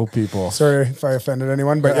 Little people. sorry if I offended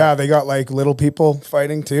anyone, but yeah, they got like little people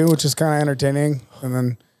fighting too, which is kind of entertaining. And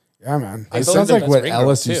then, yeah, man. It both sounds think like that's what ring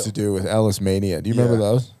Ellis girls, used too. to do with Ellis Mania. Do you remember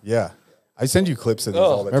those? Yeah. I send you clips of these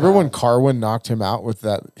all the Remember time. when Carwin knocked him out with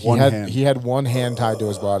that? He had one hand tied to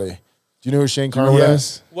his body. Do you know who Shane Carwin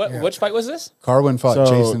is? Which fight was this? Carwin fought So-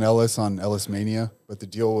 Jason Ellis on Ellis Mania, but the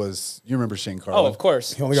deal was, you remember Shane Carwin? Oh, of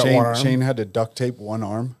course. He only got one arm. Shane had to duct tape one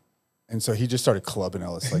arm, and so he just started clubbing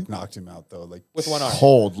Ellis, like knocked him out though, like With one arm.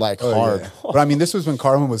 Hold like Oh, hard. yeah. But I mean, this was when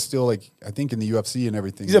Carwin was still like, I think in the UFC and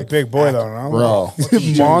everything. He's a like, big boy though, no? Bro.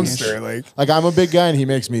 He's a monster. Like, Like I'm a big guy and he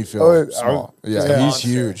makes me feel Oh, small. Yeah, yeah. he's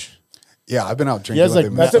huge. Yeah, I've been out drinking has, with like,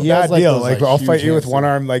 him. that's a He has, bad like, deal. those, Like, like, I'll huge fight you with hands, one yeah.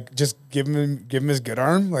 arm. Like, just give him his good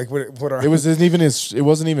arm. Like, what arm? It wasn't even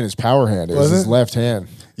his power hand. It was Was his it? left hand.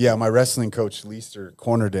 Yeah, my wrestling coach Leister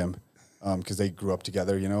cornered him because they grew up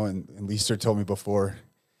together, you know. And Leister told me before,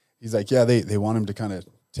 he's like, yeah, they want him to kind of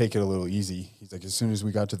take it a little easy. He's like, as soon as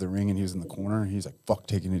we got to the ring and he was in the corner, he's like, fuck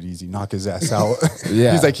taking it easy, knock his ass out.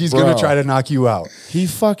 Yeah, he's like, he's bro. gonna try to knock you out. He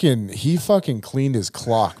fucking cleaned his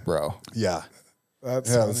clock, bro. Yeah, That's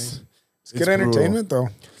yeah, funny. it's Good brutal. entertainment though.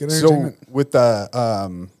 Good So entertainment. with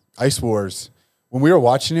the Ice Wars, when we were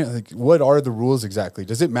watching it, like, what are the rules exactly?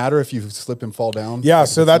 Does it matter if you slip and fall down? Yeah, Like,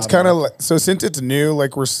 so it's that's not kind of enough? like, so since it's new,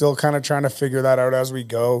 like we're still kind of trying to figure that out as we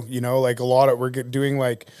go. You know, like a lot of doing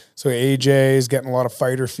like, so AJ is getting a lot of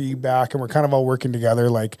fighter feedback, and we're kind of all working together.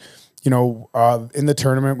 Like, you know, in the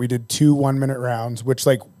tournament we did 2 1-minute rounds, which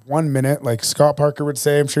like 1 minute, like Scott Parker would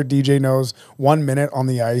say, I'm sure DJ knows, 1 minute on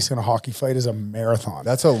the ice in a hockey fight is a marathon.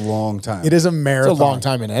 That's a long time. It is a marathon. It's a long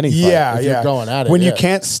time in any fight. Yeah, if yeah. You're going at it. When yeah. you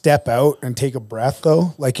can't step out and take a breath,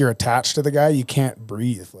 though, like you're attached to the guy, you can't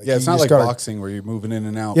breathe. Like, Yeah, it's you not just like gotta- boxing where you're moving in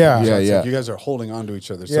and out. Yeah. So it's Yeah, like yeah. you guys are holding on to each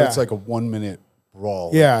other. So Yeah. it's like a 1 minute brawl.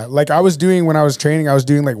 Yeah, like I was doing when I was training, I was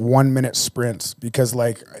doing like 1 minute sprints because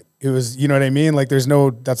like it was, you know what I mean? Like there's no,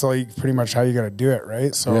 that's all pretty much how you got to do it,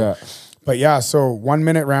 right? So, Yeah. but yeah, so 1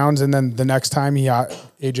 minute rounds, and then the next time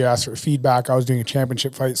AJ asked for feedback, I was doing a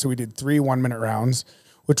championship fight, so we did 3 1-minute rounds,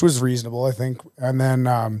 which was reasonable, I think. And then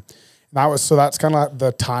that's kind of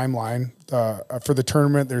the timeline. For the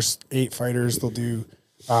tournament, there's 8 fighters. They'll do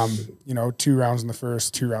 2 rounds in the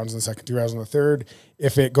first, 2 rounds in the second, 2 rounds in the third.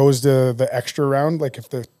 If it goes to the extra round, like if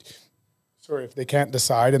they can't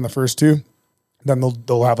decide in the first 2, then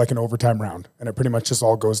they'll have like an overtime round, and it pretty much just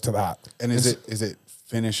all goes to that. And is it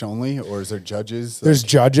finish only, or is there judges? There's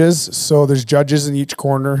judges. So there's judges in each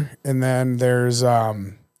corner, and then there's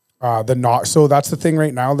the knock. So that's the thing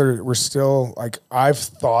right now. We're still like, I've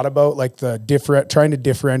thought about like trying to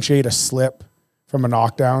differentiate a slip from a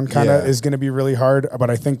knockdown kind of is going to be really hard, but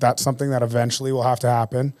I think that's something that eventually will have to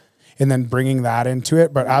happen, and then bringing that into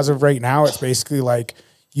it. But as of right now, it's basically like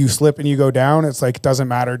you slip and you go down. It's like, it doesn't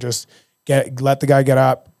matter. Just let the guy get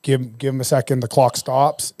up, give him a second, the clock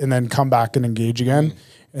stops, and then come back and engage again.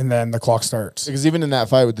 And then the clock starts. Because even in that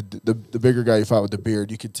fight with the bigger guy you fought with the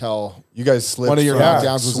beard, you could tell you guys slipped. One of your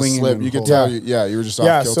knockdowns was a slip. You could tell, you were just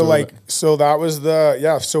off kilter. So that was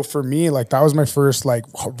so for me, like that was my first like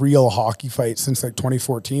real hockey fight since like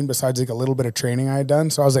 2014. Besides like a little bit of training I had done,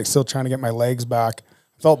 so I was like still trying to get my legs back.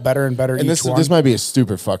 Felt better and better. And this might be a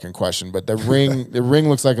stupid fucking question, but the ring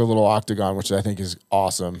looks like a little octagon, which I think is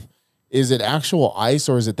awesome. Is it actual ice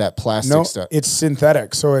or is it that plastic stuff? It's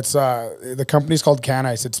synthetic. So it's the company's called Can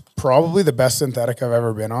Ice. It's probably the best synthetic I've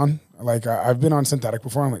ever been on. Like I've been on synthetic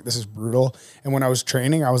before. I'm like, this is brutal. And when I was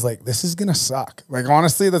training, I was like, this is gonna suck. Like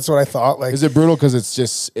honestly, that's what I thought. Like, is it brutal because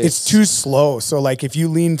it's too slow? So like if you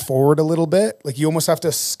lean forward a little bit, like you almost have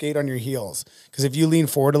to skate on your heels. Because if you lean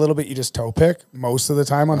forward a little bit, you just toe pick most of the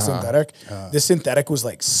time on synthetic. This synthetic was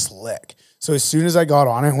like slick. So as soon as I got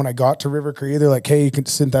on it, when I got to River Cree, they're like, hey, you can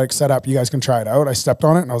synthetic setup. You guys can try it out. I stepped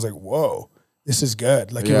on it and I was like, whoa, this is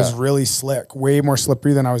good. Like it was really slick, way more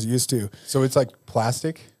slippery than I was used to. So it's like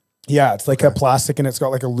plastic? Yeah, it's like a plastic and it's got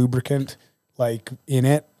like a lubricant like in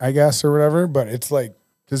it, I guess, or whatever. But it's like,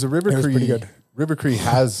 because the River Cree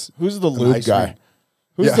has who's the lube guy?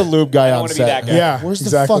 Who's the lube guy on set? Yeah, where's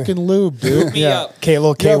the fucking lube, dude?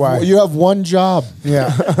 Little KY. You have one job.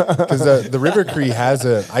 Yeah, because the River Cree has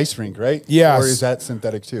an ice rink, right? Yeah, or is that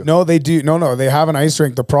synthetic too? No, they do. No, they have an ice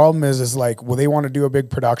rink. The problem is like, well, they want to do a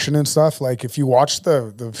big production and stuff. Like, if you watch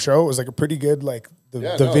the show, it was like a pretty good. Like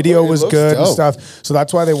the video was good and stuff. So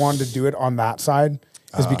that's why they wanted to do it on that side.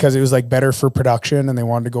 Is because it was like better for production and they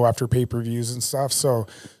wanted to go after pay-per-views and stuff. So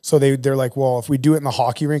they're like, well, if we do it in the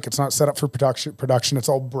hockey rink, it's not set up for production. It's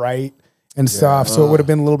all bright and stuff. So it would have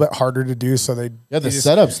been a little bit harder to do. So the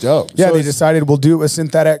setup's dope. Yeah, so they decided we'll do it with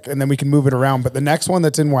synthetic and then we can move it around. But the next one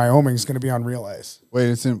that's in Wyoming is going to be on real ice.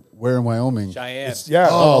 Wait, where in Wyoming? Cheyenne.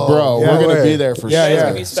 Oh, bro, we're going to be there for sure. You guys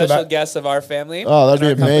can be special guests of our family. Oh,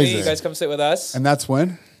 that'd be amazing. You guys come sit with us. And that's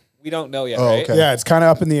when? We don't know yet, right? Okay. Yeah, it's kind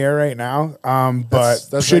of up in the air right now, but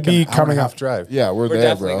that's should like be an hour coming and a up. half drive. Yeah, we're there,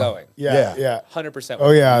 definitely bro. going. Yeah. 100%.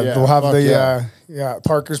 Oh yeah, Yeah, we'll have fuck the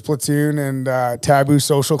Parker's Platoon and Taboo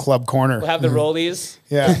Social Club corner. We'll have the rollies.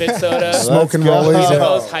 Yeah. FitSoda. Smoking We'll rollies. have Yeah.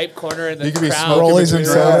 those hype corner in the You could be crowd. smoking Rollies and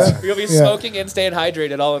between rounds. soda. We'll be smoking and staying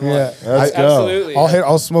hydrated all in one. Let's go. Absolutely.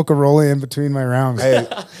 I'll smoke a rollie in between my rounds. Hey,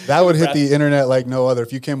 that would hit the internet like no other.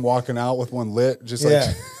 If you came walking out with one lit, just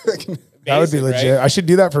like that would be legit. right? I should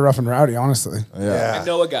do that for Rough and Rowdy, honestly. I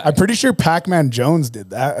know a guy. I'm pretty sure Pac-Man Jones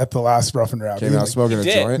did that at the last Rough and Rowdy. Came out smoking a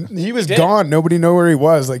did. joint. He was gone. Nobody knew where he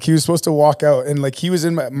was. Like he was supposed to walk out, and like he was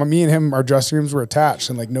in me and him. Our dressing rooms were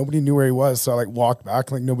attached, and like nobody knew where he was. So I like walked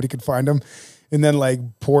back, like nobody could find him. And then like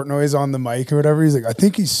Portnoy's on the mic or whatever. He's like, I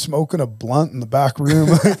think he's smoking a blunt in the back room.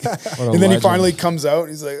 And then he finally comes out. And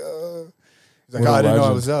he's like, I didn't know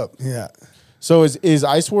I was up. yeah. So is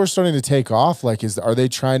Ice Wars starting to take off? Like, are they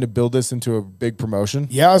trying to build this into a big promotion?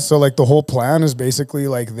 Yeah, so like the whole plan is basically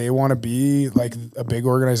like they want to be like a big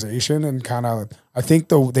organization and kind of. I think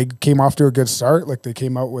they came off to a good start. Like they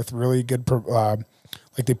came out with really good, like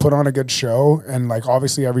they put on a good show, and like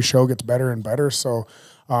obviously every show gets better and better. So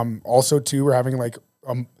also too, we're having like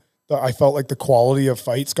I felt like the quality of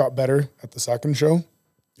fights got better at the second show.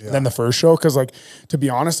 Than the first show, because like to be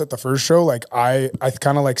honest, at the first show, like I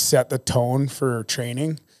kind of like set the tone for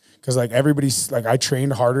training, because like everybody's like I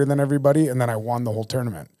trained harder than everybody, and then I won the whole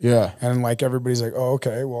tournament. Yeah, and like everybody's like, oh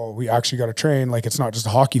okay, well we actually got to train. Like it's not just a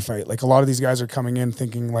hockey fight. Like a lot of these guys are coming in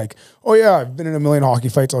thinking like, oh yeah, I've been in a million hockey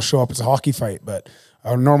fights. I'll show up. It's a hockey fight, but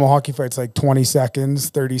a normal hockey fight's like 20 seconds,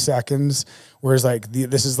 30 seconds. Whereas like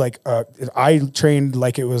this is like, I trained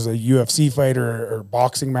like it was a UFC fight or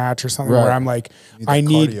boxing match or something where I'm like, I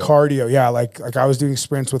need cardio. Yeah. Like I was doing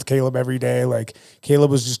sprints with Caleb every day. Like Caleb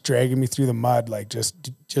was just dragging me through the mud, like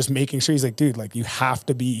just making sure he's like, dude, like you have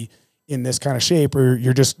to be in this kind of shape, or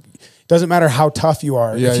you're just, doesn't matter how tough you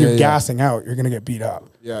are. Yeah, if you're yeah. gassing out, you're going to get beat up.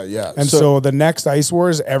 Yeah, yeah. And so the next Ice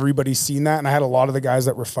Wars, everybody's seen that. And I had a lot of the guys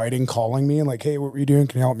that were fighting calling me and like, hey, what were you doing?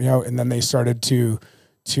 Can you help me out? And then they started to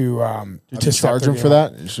charge them for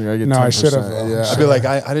that? No, I should have. I'd be like,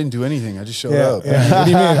 I didn't do anything. I just showed up. Yeah. What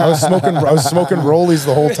do you mean? I was smoking rollies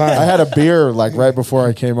the whole time. I had a beer like right before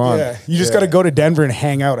I came on. Yeah, you just got to go to Denver and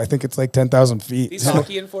hang out. I think it's like 10,000 feet. These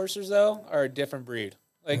hockey enforcers though are a different breed,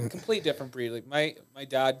 like complete different breed. Like my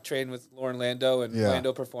dad trained with Lauren Lando and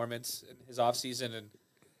Lando Performance in his off season, and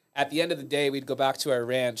at the end of the day, we'd go back to our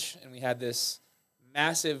ranch and we had this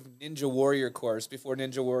massive Ninja Warrior course before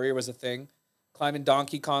Ninja Warrior was a thing. Climbing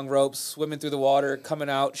Donkey Kong ropes, swimming through the water, coming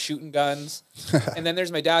out, shooting guns. And then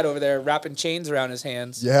there's my dad over there wrapping chains around his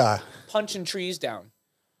hands. Yeah. Punching trees down.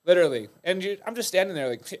 Literally. And I'm just standing there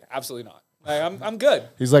like, absolutely not. Like, I'm good.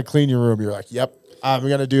 He's like, clean your room. You're like, yep, I'm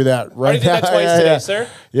going to do that right Already did that twice today, sir.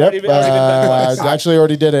 Yep. Already did that twice. I actually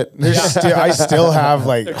already did it. I still have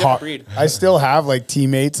like They're different breed. I still have like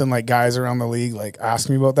teammates and like guys around the league like ask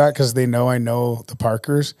me about that because they know I know the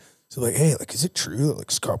Parkers. So like, hey, like, is it true that like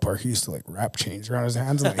Scott Parker used to like wrap chains around his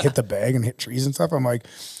hands and like hit the bag and hit trees and stuff? I'm like,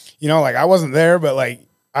 you know, like I wasn't there, but like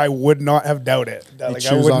I would not have doubted that. He Like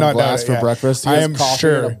chews I would on not glass doubt for it. breakfast. He I has am coffee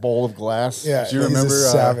sure. in a bowl of glass. Yeah, Do you he's a remember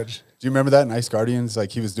savage? Do you remember that in Ice Guardians? Like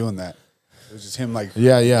he was doing that. It was just him like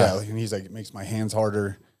Yeah. and he's like, it makes my hands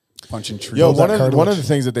harder punching trees. Yo, one of the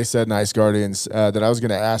things that they said in Ice Guardians that I was going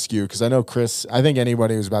to ask you, because I know Chris, I think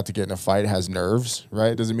anybody who's about to get in a fight has nerves,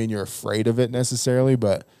 right? It doesn't mean you're afraid of it necessarily,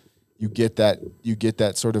 but you get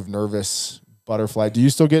that sort of nervous butterfly. Do you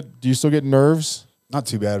still get nerves? Not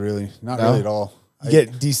too bad, really. Not really at all. You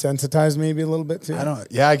get desensitized maybe a little bit too. I don't.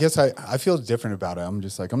 Yeah, I guess I feel different about it. I'm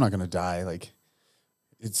just like, I'm not gonna die. Like,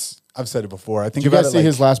 I've said it before. I think Did you guys see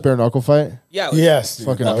his last bare knuckle fight? Yeah. It was Yes.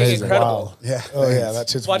 Fucking fucking amazing. incredible. Wow. Yeah. Oh yeah,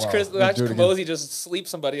 that's just Watch wild. Camozzi just sleep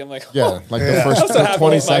somebody. I'm like, Yeah, oh. like the first I'm so happy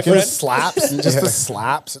 20 with my seconds. friend. slaps, just the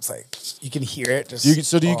slaps. It's like you can hear it. Just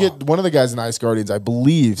Do you get one of the guys in Ice Guardians? I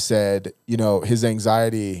believe said his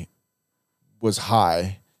anxiety was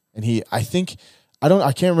high, and I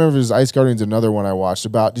can't remember if it was Ice Guardians. Another one I watched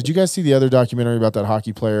about. Did you guys see the other documentary about that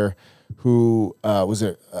hockey player who was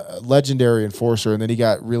a legendary enforcer, and then he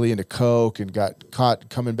got really into coke and got caught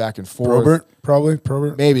coming back and forth?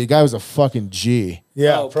 Probert. Maybe the guy was a fucking G.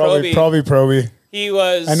 Yeah, Oh, probably. He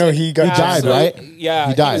was. I know he died, absolute- right? Yeah,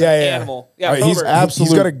 He died. was Yeah, an yeah. animal. Yeah, He's Probert. absolute-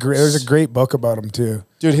 He's got there's a great book about him too.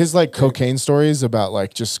 Dude, his like cocaine stories about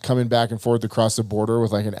like just coming back and forth across the border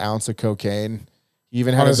with like an ounce of cocaine. He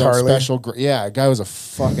even had On his his own Harley? special. Guy was a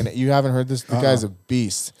fucking. You haven't heard this? The guy's a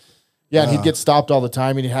beast. Yeah, and he'd get stopped all the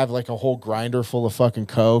time, and he'd have like a whole grinder full of fucking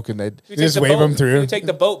coke, and they'd You just take the wave boat- him through. You take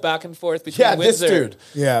the boat back and forth between this Windsor. dude.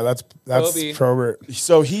 Yeah, that's Kobe. Probert.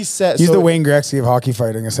 So he said He's so- the Wayne Gretzky of hockey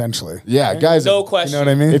fighting, essentially. Yeah, guys. No question. You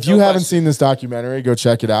know what I mean? If you No haven't question. seen this documentary, go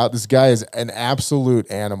check it out. This guy is an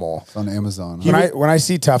absolute animal. It's on Amazon. When I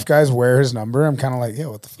see tough guys wear his number, I'm kind of like, yeah,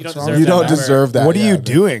 what the You fuck's don't wrong? deserve You with don't number. deserve that. What are Yeah, you dude.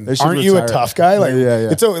 doing? They should Aren't you a retire. tough guy? Like, Yeah.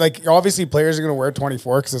 it's like obviously players are gonna wear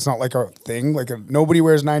 24 because it's not like a thing. Like nobody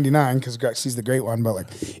wears 99 because Gretzky's the great one. But like,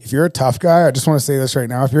 if you're a tough guy, I just want to say this right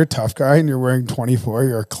now: if you're a tough guy and you're wearing 24,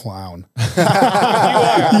 you're a clown.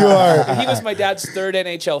 You are. He was my dad's third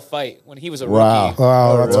NHL fight when he was a Wow. rookie.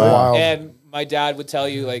 Wow, that's wild. And my dad would tell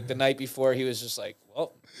you, like, the night before, he was just like,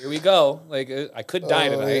 well, here we go. Like, I could die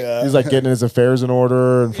tonight. He's like getting his affairs in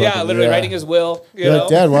order. And Yeah, fucking- literally writing his will. You You're know? like,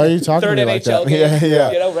 Dad, why are you talking Third to me like NHL that? game.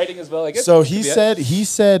 Yeah. You know, writing his will. Like, it So could he be it.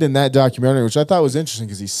 said in that documentary, which I thought was interesting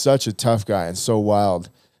because he's such a tough guy and so wild,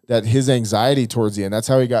 that his anxiety towards the end, that's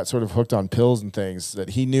how he got sort of hooked on pills and things, that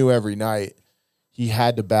he knew every night he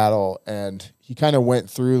had to battle. And he kind of went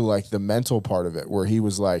through like the mental part of it where he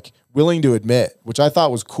was like willing to admit, which I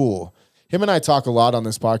thought was cool. Him and I talk a lot on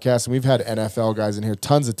this podcast, and we've had NFL guys in here,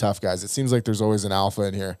 tons of tough guys. It seems like there's always an alpha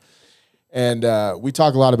in here. And we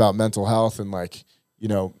talk a lot about mental health and like,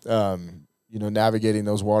 navigating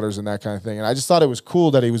those waters and that kind of thing. And I just thought it was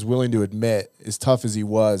cool that he was willing to admit, as tough as he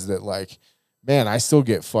was, that like, man, I still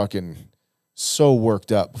get fucking so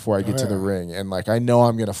worked up before I get to the ring. And like, I know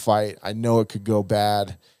I'm going to fight. I know it could go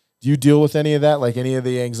bad. Do you deal with any of that? Like any of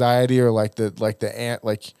the anxiety or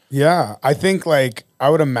Yeah, I think like I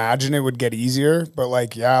would imagine it would get easier, but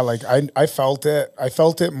like like I felt it. I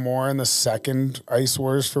felt it more in the second Ice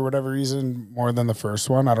Wars for whatever reason more than the first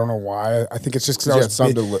one. I don't know why. I think it's just because I was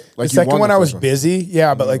the second one I was busy.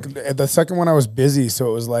 Yeah, but like the second one I was busy,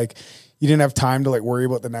 so it was like you didn't have time to like worry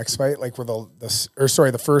about the next fight. Like where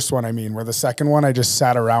the first one I mean, where the second one I just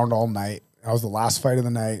sat around all night. That was the last fight of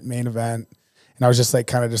the night, main event. And I was just like,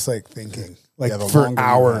 kind of just like thinking like the for longer you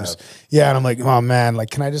hours. have. Yeah. And I'm like, oh man, like,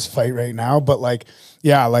 can I just fight right now? But like,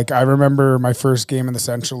 yeah, like I remember my first game in the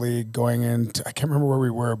Central League going into, I can't remember where we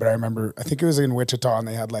were, but I remember, I think it was in Wichita, and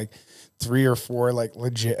they had like 3 or 4 like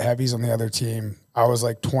legit heavies on the other team. I was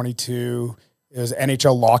like 22. It was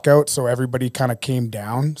NHL lockout, so everybody kind of came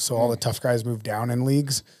down. So all the tough guys moved down in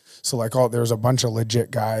leagues. So like there was a bunch of legit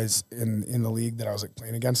guys in the league that I was like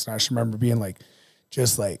playing against, and I just remember being like,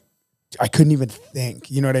 just like, I couldn't even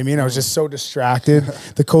think. You know what I mean? I was just so distracted.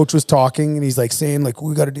 The coach was talking, and he's like saying like,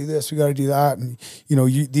 we got to do this, we got to do that, and you know,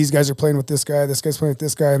 these guys are playing with this guy's playing with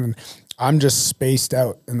this guy, and then I'm just spaced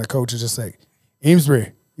out, and the coach is just like,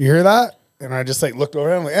 Amesbury, you hear that? And I just like looked over,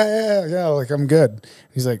 and I'm like, yeah, like I'm good.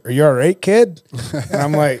 He's like, are you all right, kid? And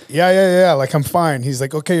I'm like, yeah, like I'm fine. He's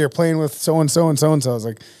like, okay, you're playing with so and so and so and so. I was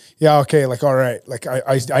like, yeah, okay, like all right. Like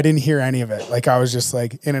I didn't hear any of it. Like I was just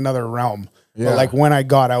like in another realm. Yeah. But like when I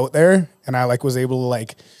got out there and I like was able to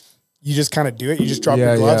like, you just kind of do it. You just drop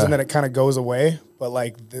your gloves and then it kind of goes away. But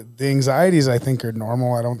like the anxieties I think are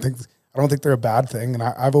normal. I don't think they're a bad thing. And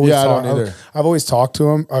I've always I've always talked to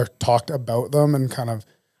them or talked about them, and kind of,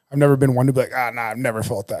 I've never been one to be like, nah, I've never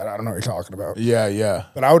felt that. I don't know what you're talking about. Yeah.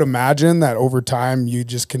 But I would imagine that over time, you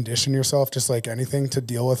just condition yourself, just like anything, to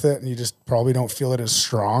deal with it. And you just probably don't feel it as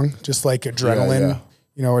strong. Just like adrenaline,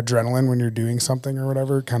 you know, adrenaline when you're doing something or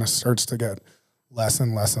whatever, kind of starts to get less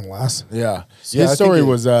and less and less. Yeah. His story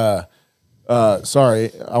was,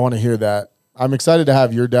 sorry, I want to hear that. I'm excited to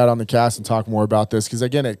have your dad on the cast and talk more about this, because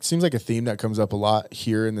again, it seems like a theme that comes up a lot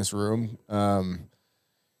here in this room.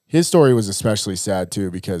 His story was especially sad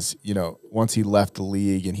too, because, you know, once he left the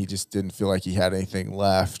league and he just didn't feel like he had anything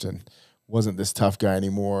left and wasn't this tough guy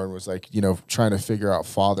anymore, and was like, you know, trying to figure out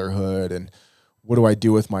fatherhood and what do I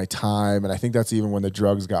do with my time? And I think that's even when the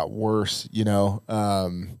drugs got worse, you know.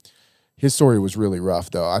 His story was really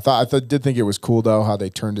rough though. I did think it was cool though how they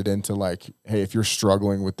turned it into like, hey, if you're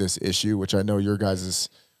struggling with this issue, which I know your guys'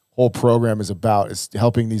 whole program is about, is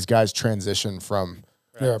helping these guys transition from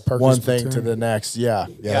one thing to the next. Yeah,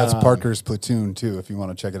 that's Parker's Platoon too, if you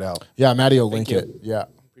want to check it out. Yeah, Matty will link it. Yeah,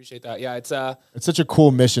 appreciate that. Yeah, it's such a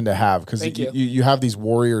cool mission to have, because you have these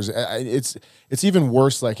warriors. It's even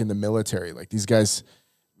worse like in the military. Like these guys,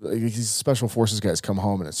 like these special forces guys come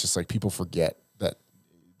home, and it's just like people forget that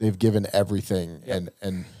they've given everything.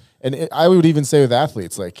 I would even say with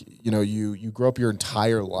athletes, like, you know, you grow up your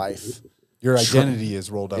entire life. Your identity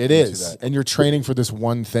is rolled up into that. And you're training for this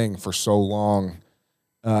one thing for so long.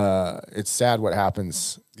 It's sad what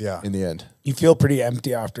happens in the end. You feel pretty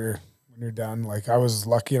empty after when you're done. Like I was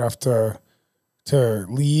lucky enough to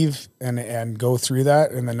leave and go through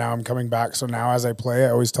that, and then now I'm coming back. So now as I play, I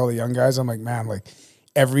always tell the young guys, I'm like, man, like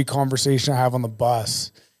every conversation I have on the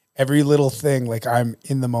bus, every little thing, like I'm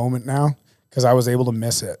in the moment now, because I was able to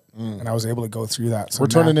miss it and I was able to go through that. So we're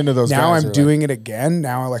turning into those now guys. I'm doing it again.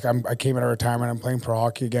 Now like I came out of retirement, I'm playing pro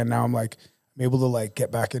hockey again. Now I'm like, I'm able to like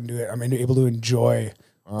get back into it. I'm able to enjoy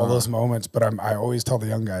all those moments. But I always tell the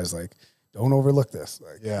young guys, like, don't overlook this.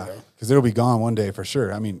 Like, yeah, because it'll be gone one day for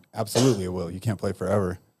sure. I mean, absolutely it will. You can't play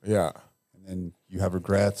forever. Yeah. And then you have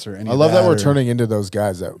regrets or anything. I love that we're turning into those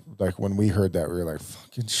guys that, like, when we heard that, we were like,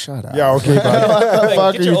 fucking shut up. Yeah, okay, buddy. What the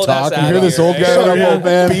fuck are you talking? You hear this old guy over here,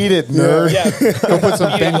 man? Beat it, nerd. Yeah. Go put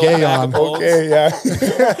some Bengay on. Okay, yeah.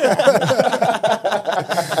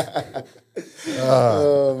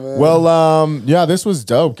 Well, yeah, this was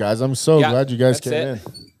dope, guys. I'm so glad you guys came in.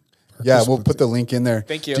 Yeah, we'll put the link in there.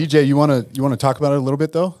 Thank you. DJ, you want to talk about it a little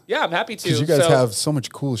bit though? Yeah, I'm happy to. Because you guys have so much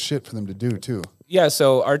cool shit for them to do too. Yeah,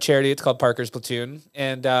 so our charity, it's called Parker's Platoon,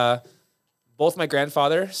 and both my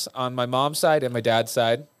grandfathers on my mom's side and my dad's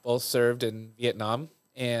side both served in Vietnam,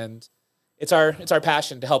 and it's our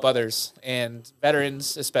passion to help others and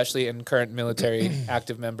veterans, especially, and current military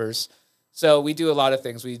active members. So we do a lot of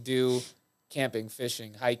things. We do camping,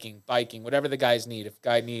 fishing, hiking, biking, whatever the guys need. If a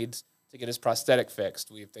guy needs to get his prosthetic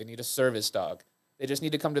fixed, if they need a service dog, they just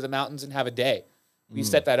need to come to the mountains and have a day. We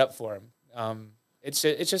set that up for them. It's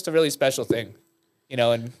just a really special thing, you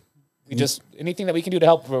know, and we just, anything that we can do to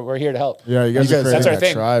help, we're here to help. Yeah, you guys are creating that's our that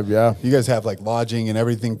thing. tribe, yeah. You guys have like lodging and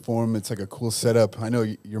everything for them. It's like a cool setup. I know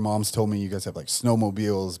your mom's told me you guys have like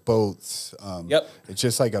snowmobiles, boats. Yep. It's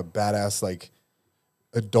just like a badass like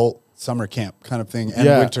adult summer camp kind of thing and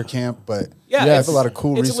winter camp, but it's a lot of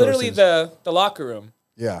cool resources. It's literally the locker room.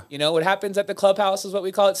 Yeah. You know, what happens at the clubhouse is what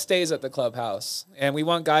we call it, stays at the clubhouse. And we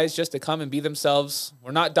want guys just to come and be themselves.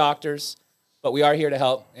 We're not doctors, but we are here to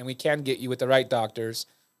help, and we can get you with the right doctors.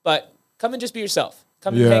 But come and just be yourself.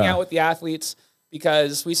 Come and hang out with the athletes,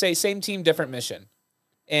 because we say same team, different mission.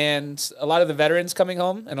 And a lot of the veterans coming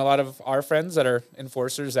home and a lot of our friends that are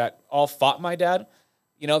enforcers that all fought my dad,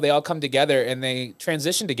 you know, they all come together and they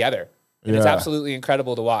transition together. And it's absolutely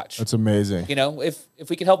incredible to watch. That's amazing. You know, if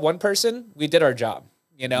we could help one person, we did our job,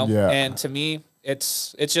 you know? Yeah. And to me,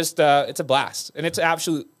 it's just, it's a blast. And it's an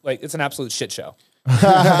absolute shit show.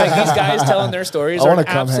 Like these guys telling their stories are an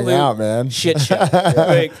absolute shit show.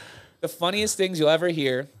 Like the funniest things you'll ever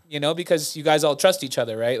hear, you know, because you guys all trust each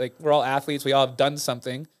other, right? Like we're all athletes. We all have done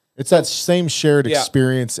something. It's that same shared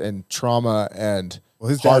experience and trauma and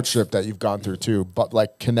hardship that you've gone through too, but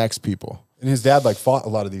like connects people. And his dad like fought a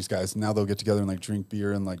lot of these guys. Now they'll get together and like drink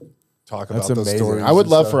beer and like talk about those stories. I would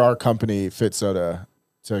love for our company, FitSoda,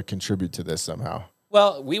 to contribute to this somehow.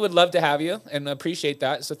 Well, we would love to have you and appreciate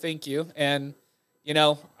that. So thank you. And, you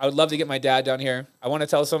know, I would love to get my dad down here. I want to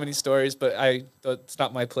tell so many stories, but it's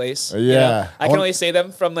not my place. Yeah. You know? I can only say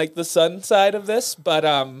them from like the sun side of this, but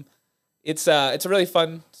it's a really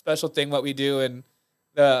fun, special thing what we do. And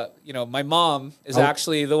my mom is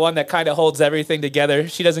actually the one that kind of holds everything together.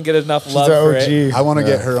 She doesn't get enough love for it. I want to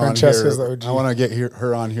get her on here. The OG. I want to get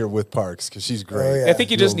her on here with Parks because she's great. Oh, yeah. I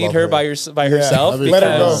think you just need her by herself. Let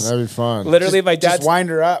her go. That'd be fun. Literally, my dad's just wind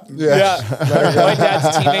her up. Yeah. My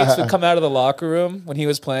dad's teammates would come out of the locker room when he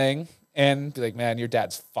was playing and be like, "Man, your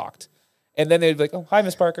dad's fucked." And then they'd be like, "Oh, hi,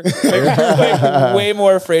 Miss Parker." Like, way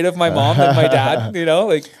more afraid of my mom than my dad, you know?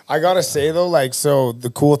 Like, I gotta say though, like, so the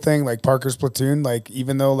cool thing, like Parker's platoon, like,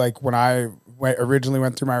 even though like when I originally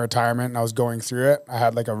went through my retirement and I was going through it, I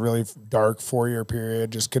had like a really dark 4-year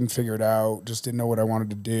period, just couldn't figure it out, just didn't know what I wanted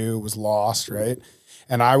to do, was lost, right?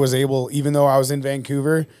 And I was able, even though I was in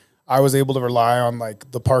Vancouver, I was able to rely on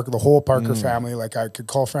like the whole Parker family. Like I could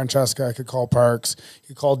call Francesca, I could call Parks, I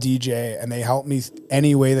could call DJ, and they helped me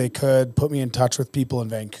any way they could, put me in touch with people in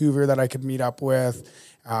Vancouver that I could meet up with.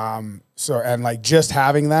 And like just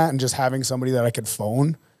having that and just having somebody that I could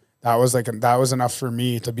phone, that was enough for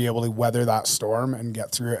me to be able to weather that storm and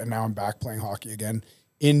get through it. And now I'm back playing hockey again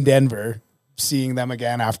in Denver, seeing them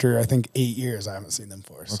again after I think 8 years. I haven't seen them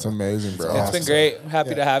for. That's amazing, bro. It's been great. I'm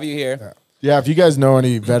happy to have you here. Yeah, if you guys know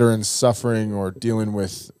any veterans suffering or dealing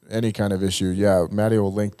with any kind of issue, Matty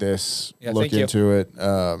will link this, look into it.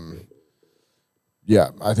 I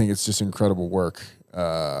think it's just incredible work.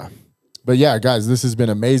 But yeah, guys, this has been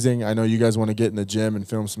amazing. I know you guys want to get in the gym and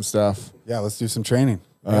film some stuff. Yeah, let's do some training.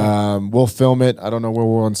 We'll film it. I don't know where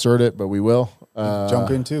we'll insert it, but we will. Jump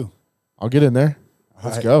in too. I'll get in there.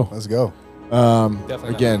 Let's go. Let's go.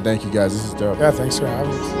 Again, thank you guys. This is dope. Yeah, thanks for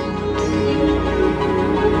having us.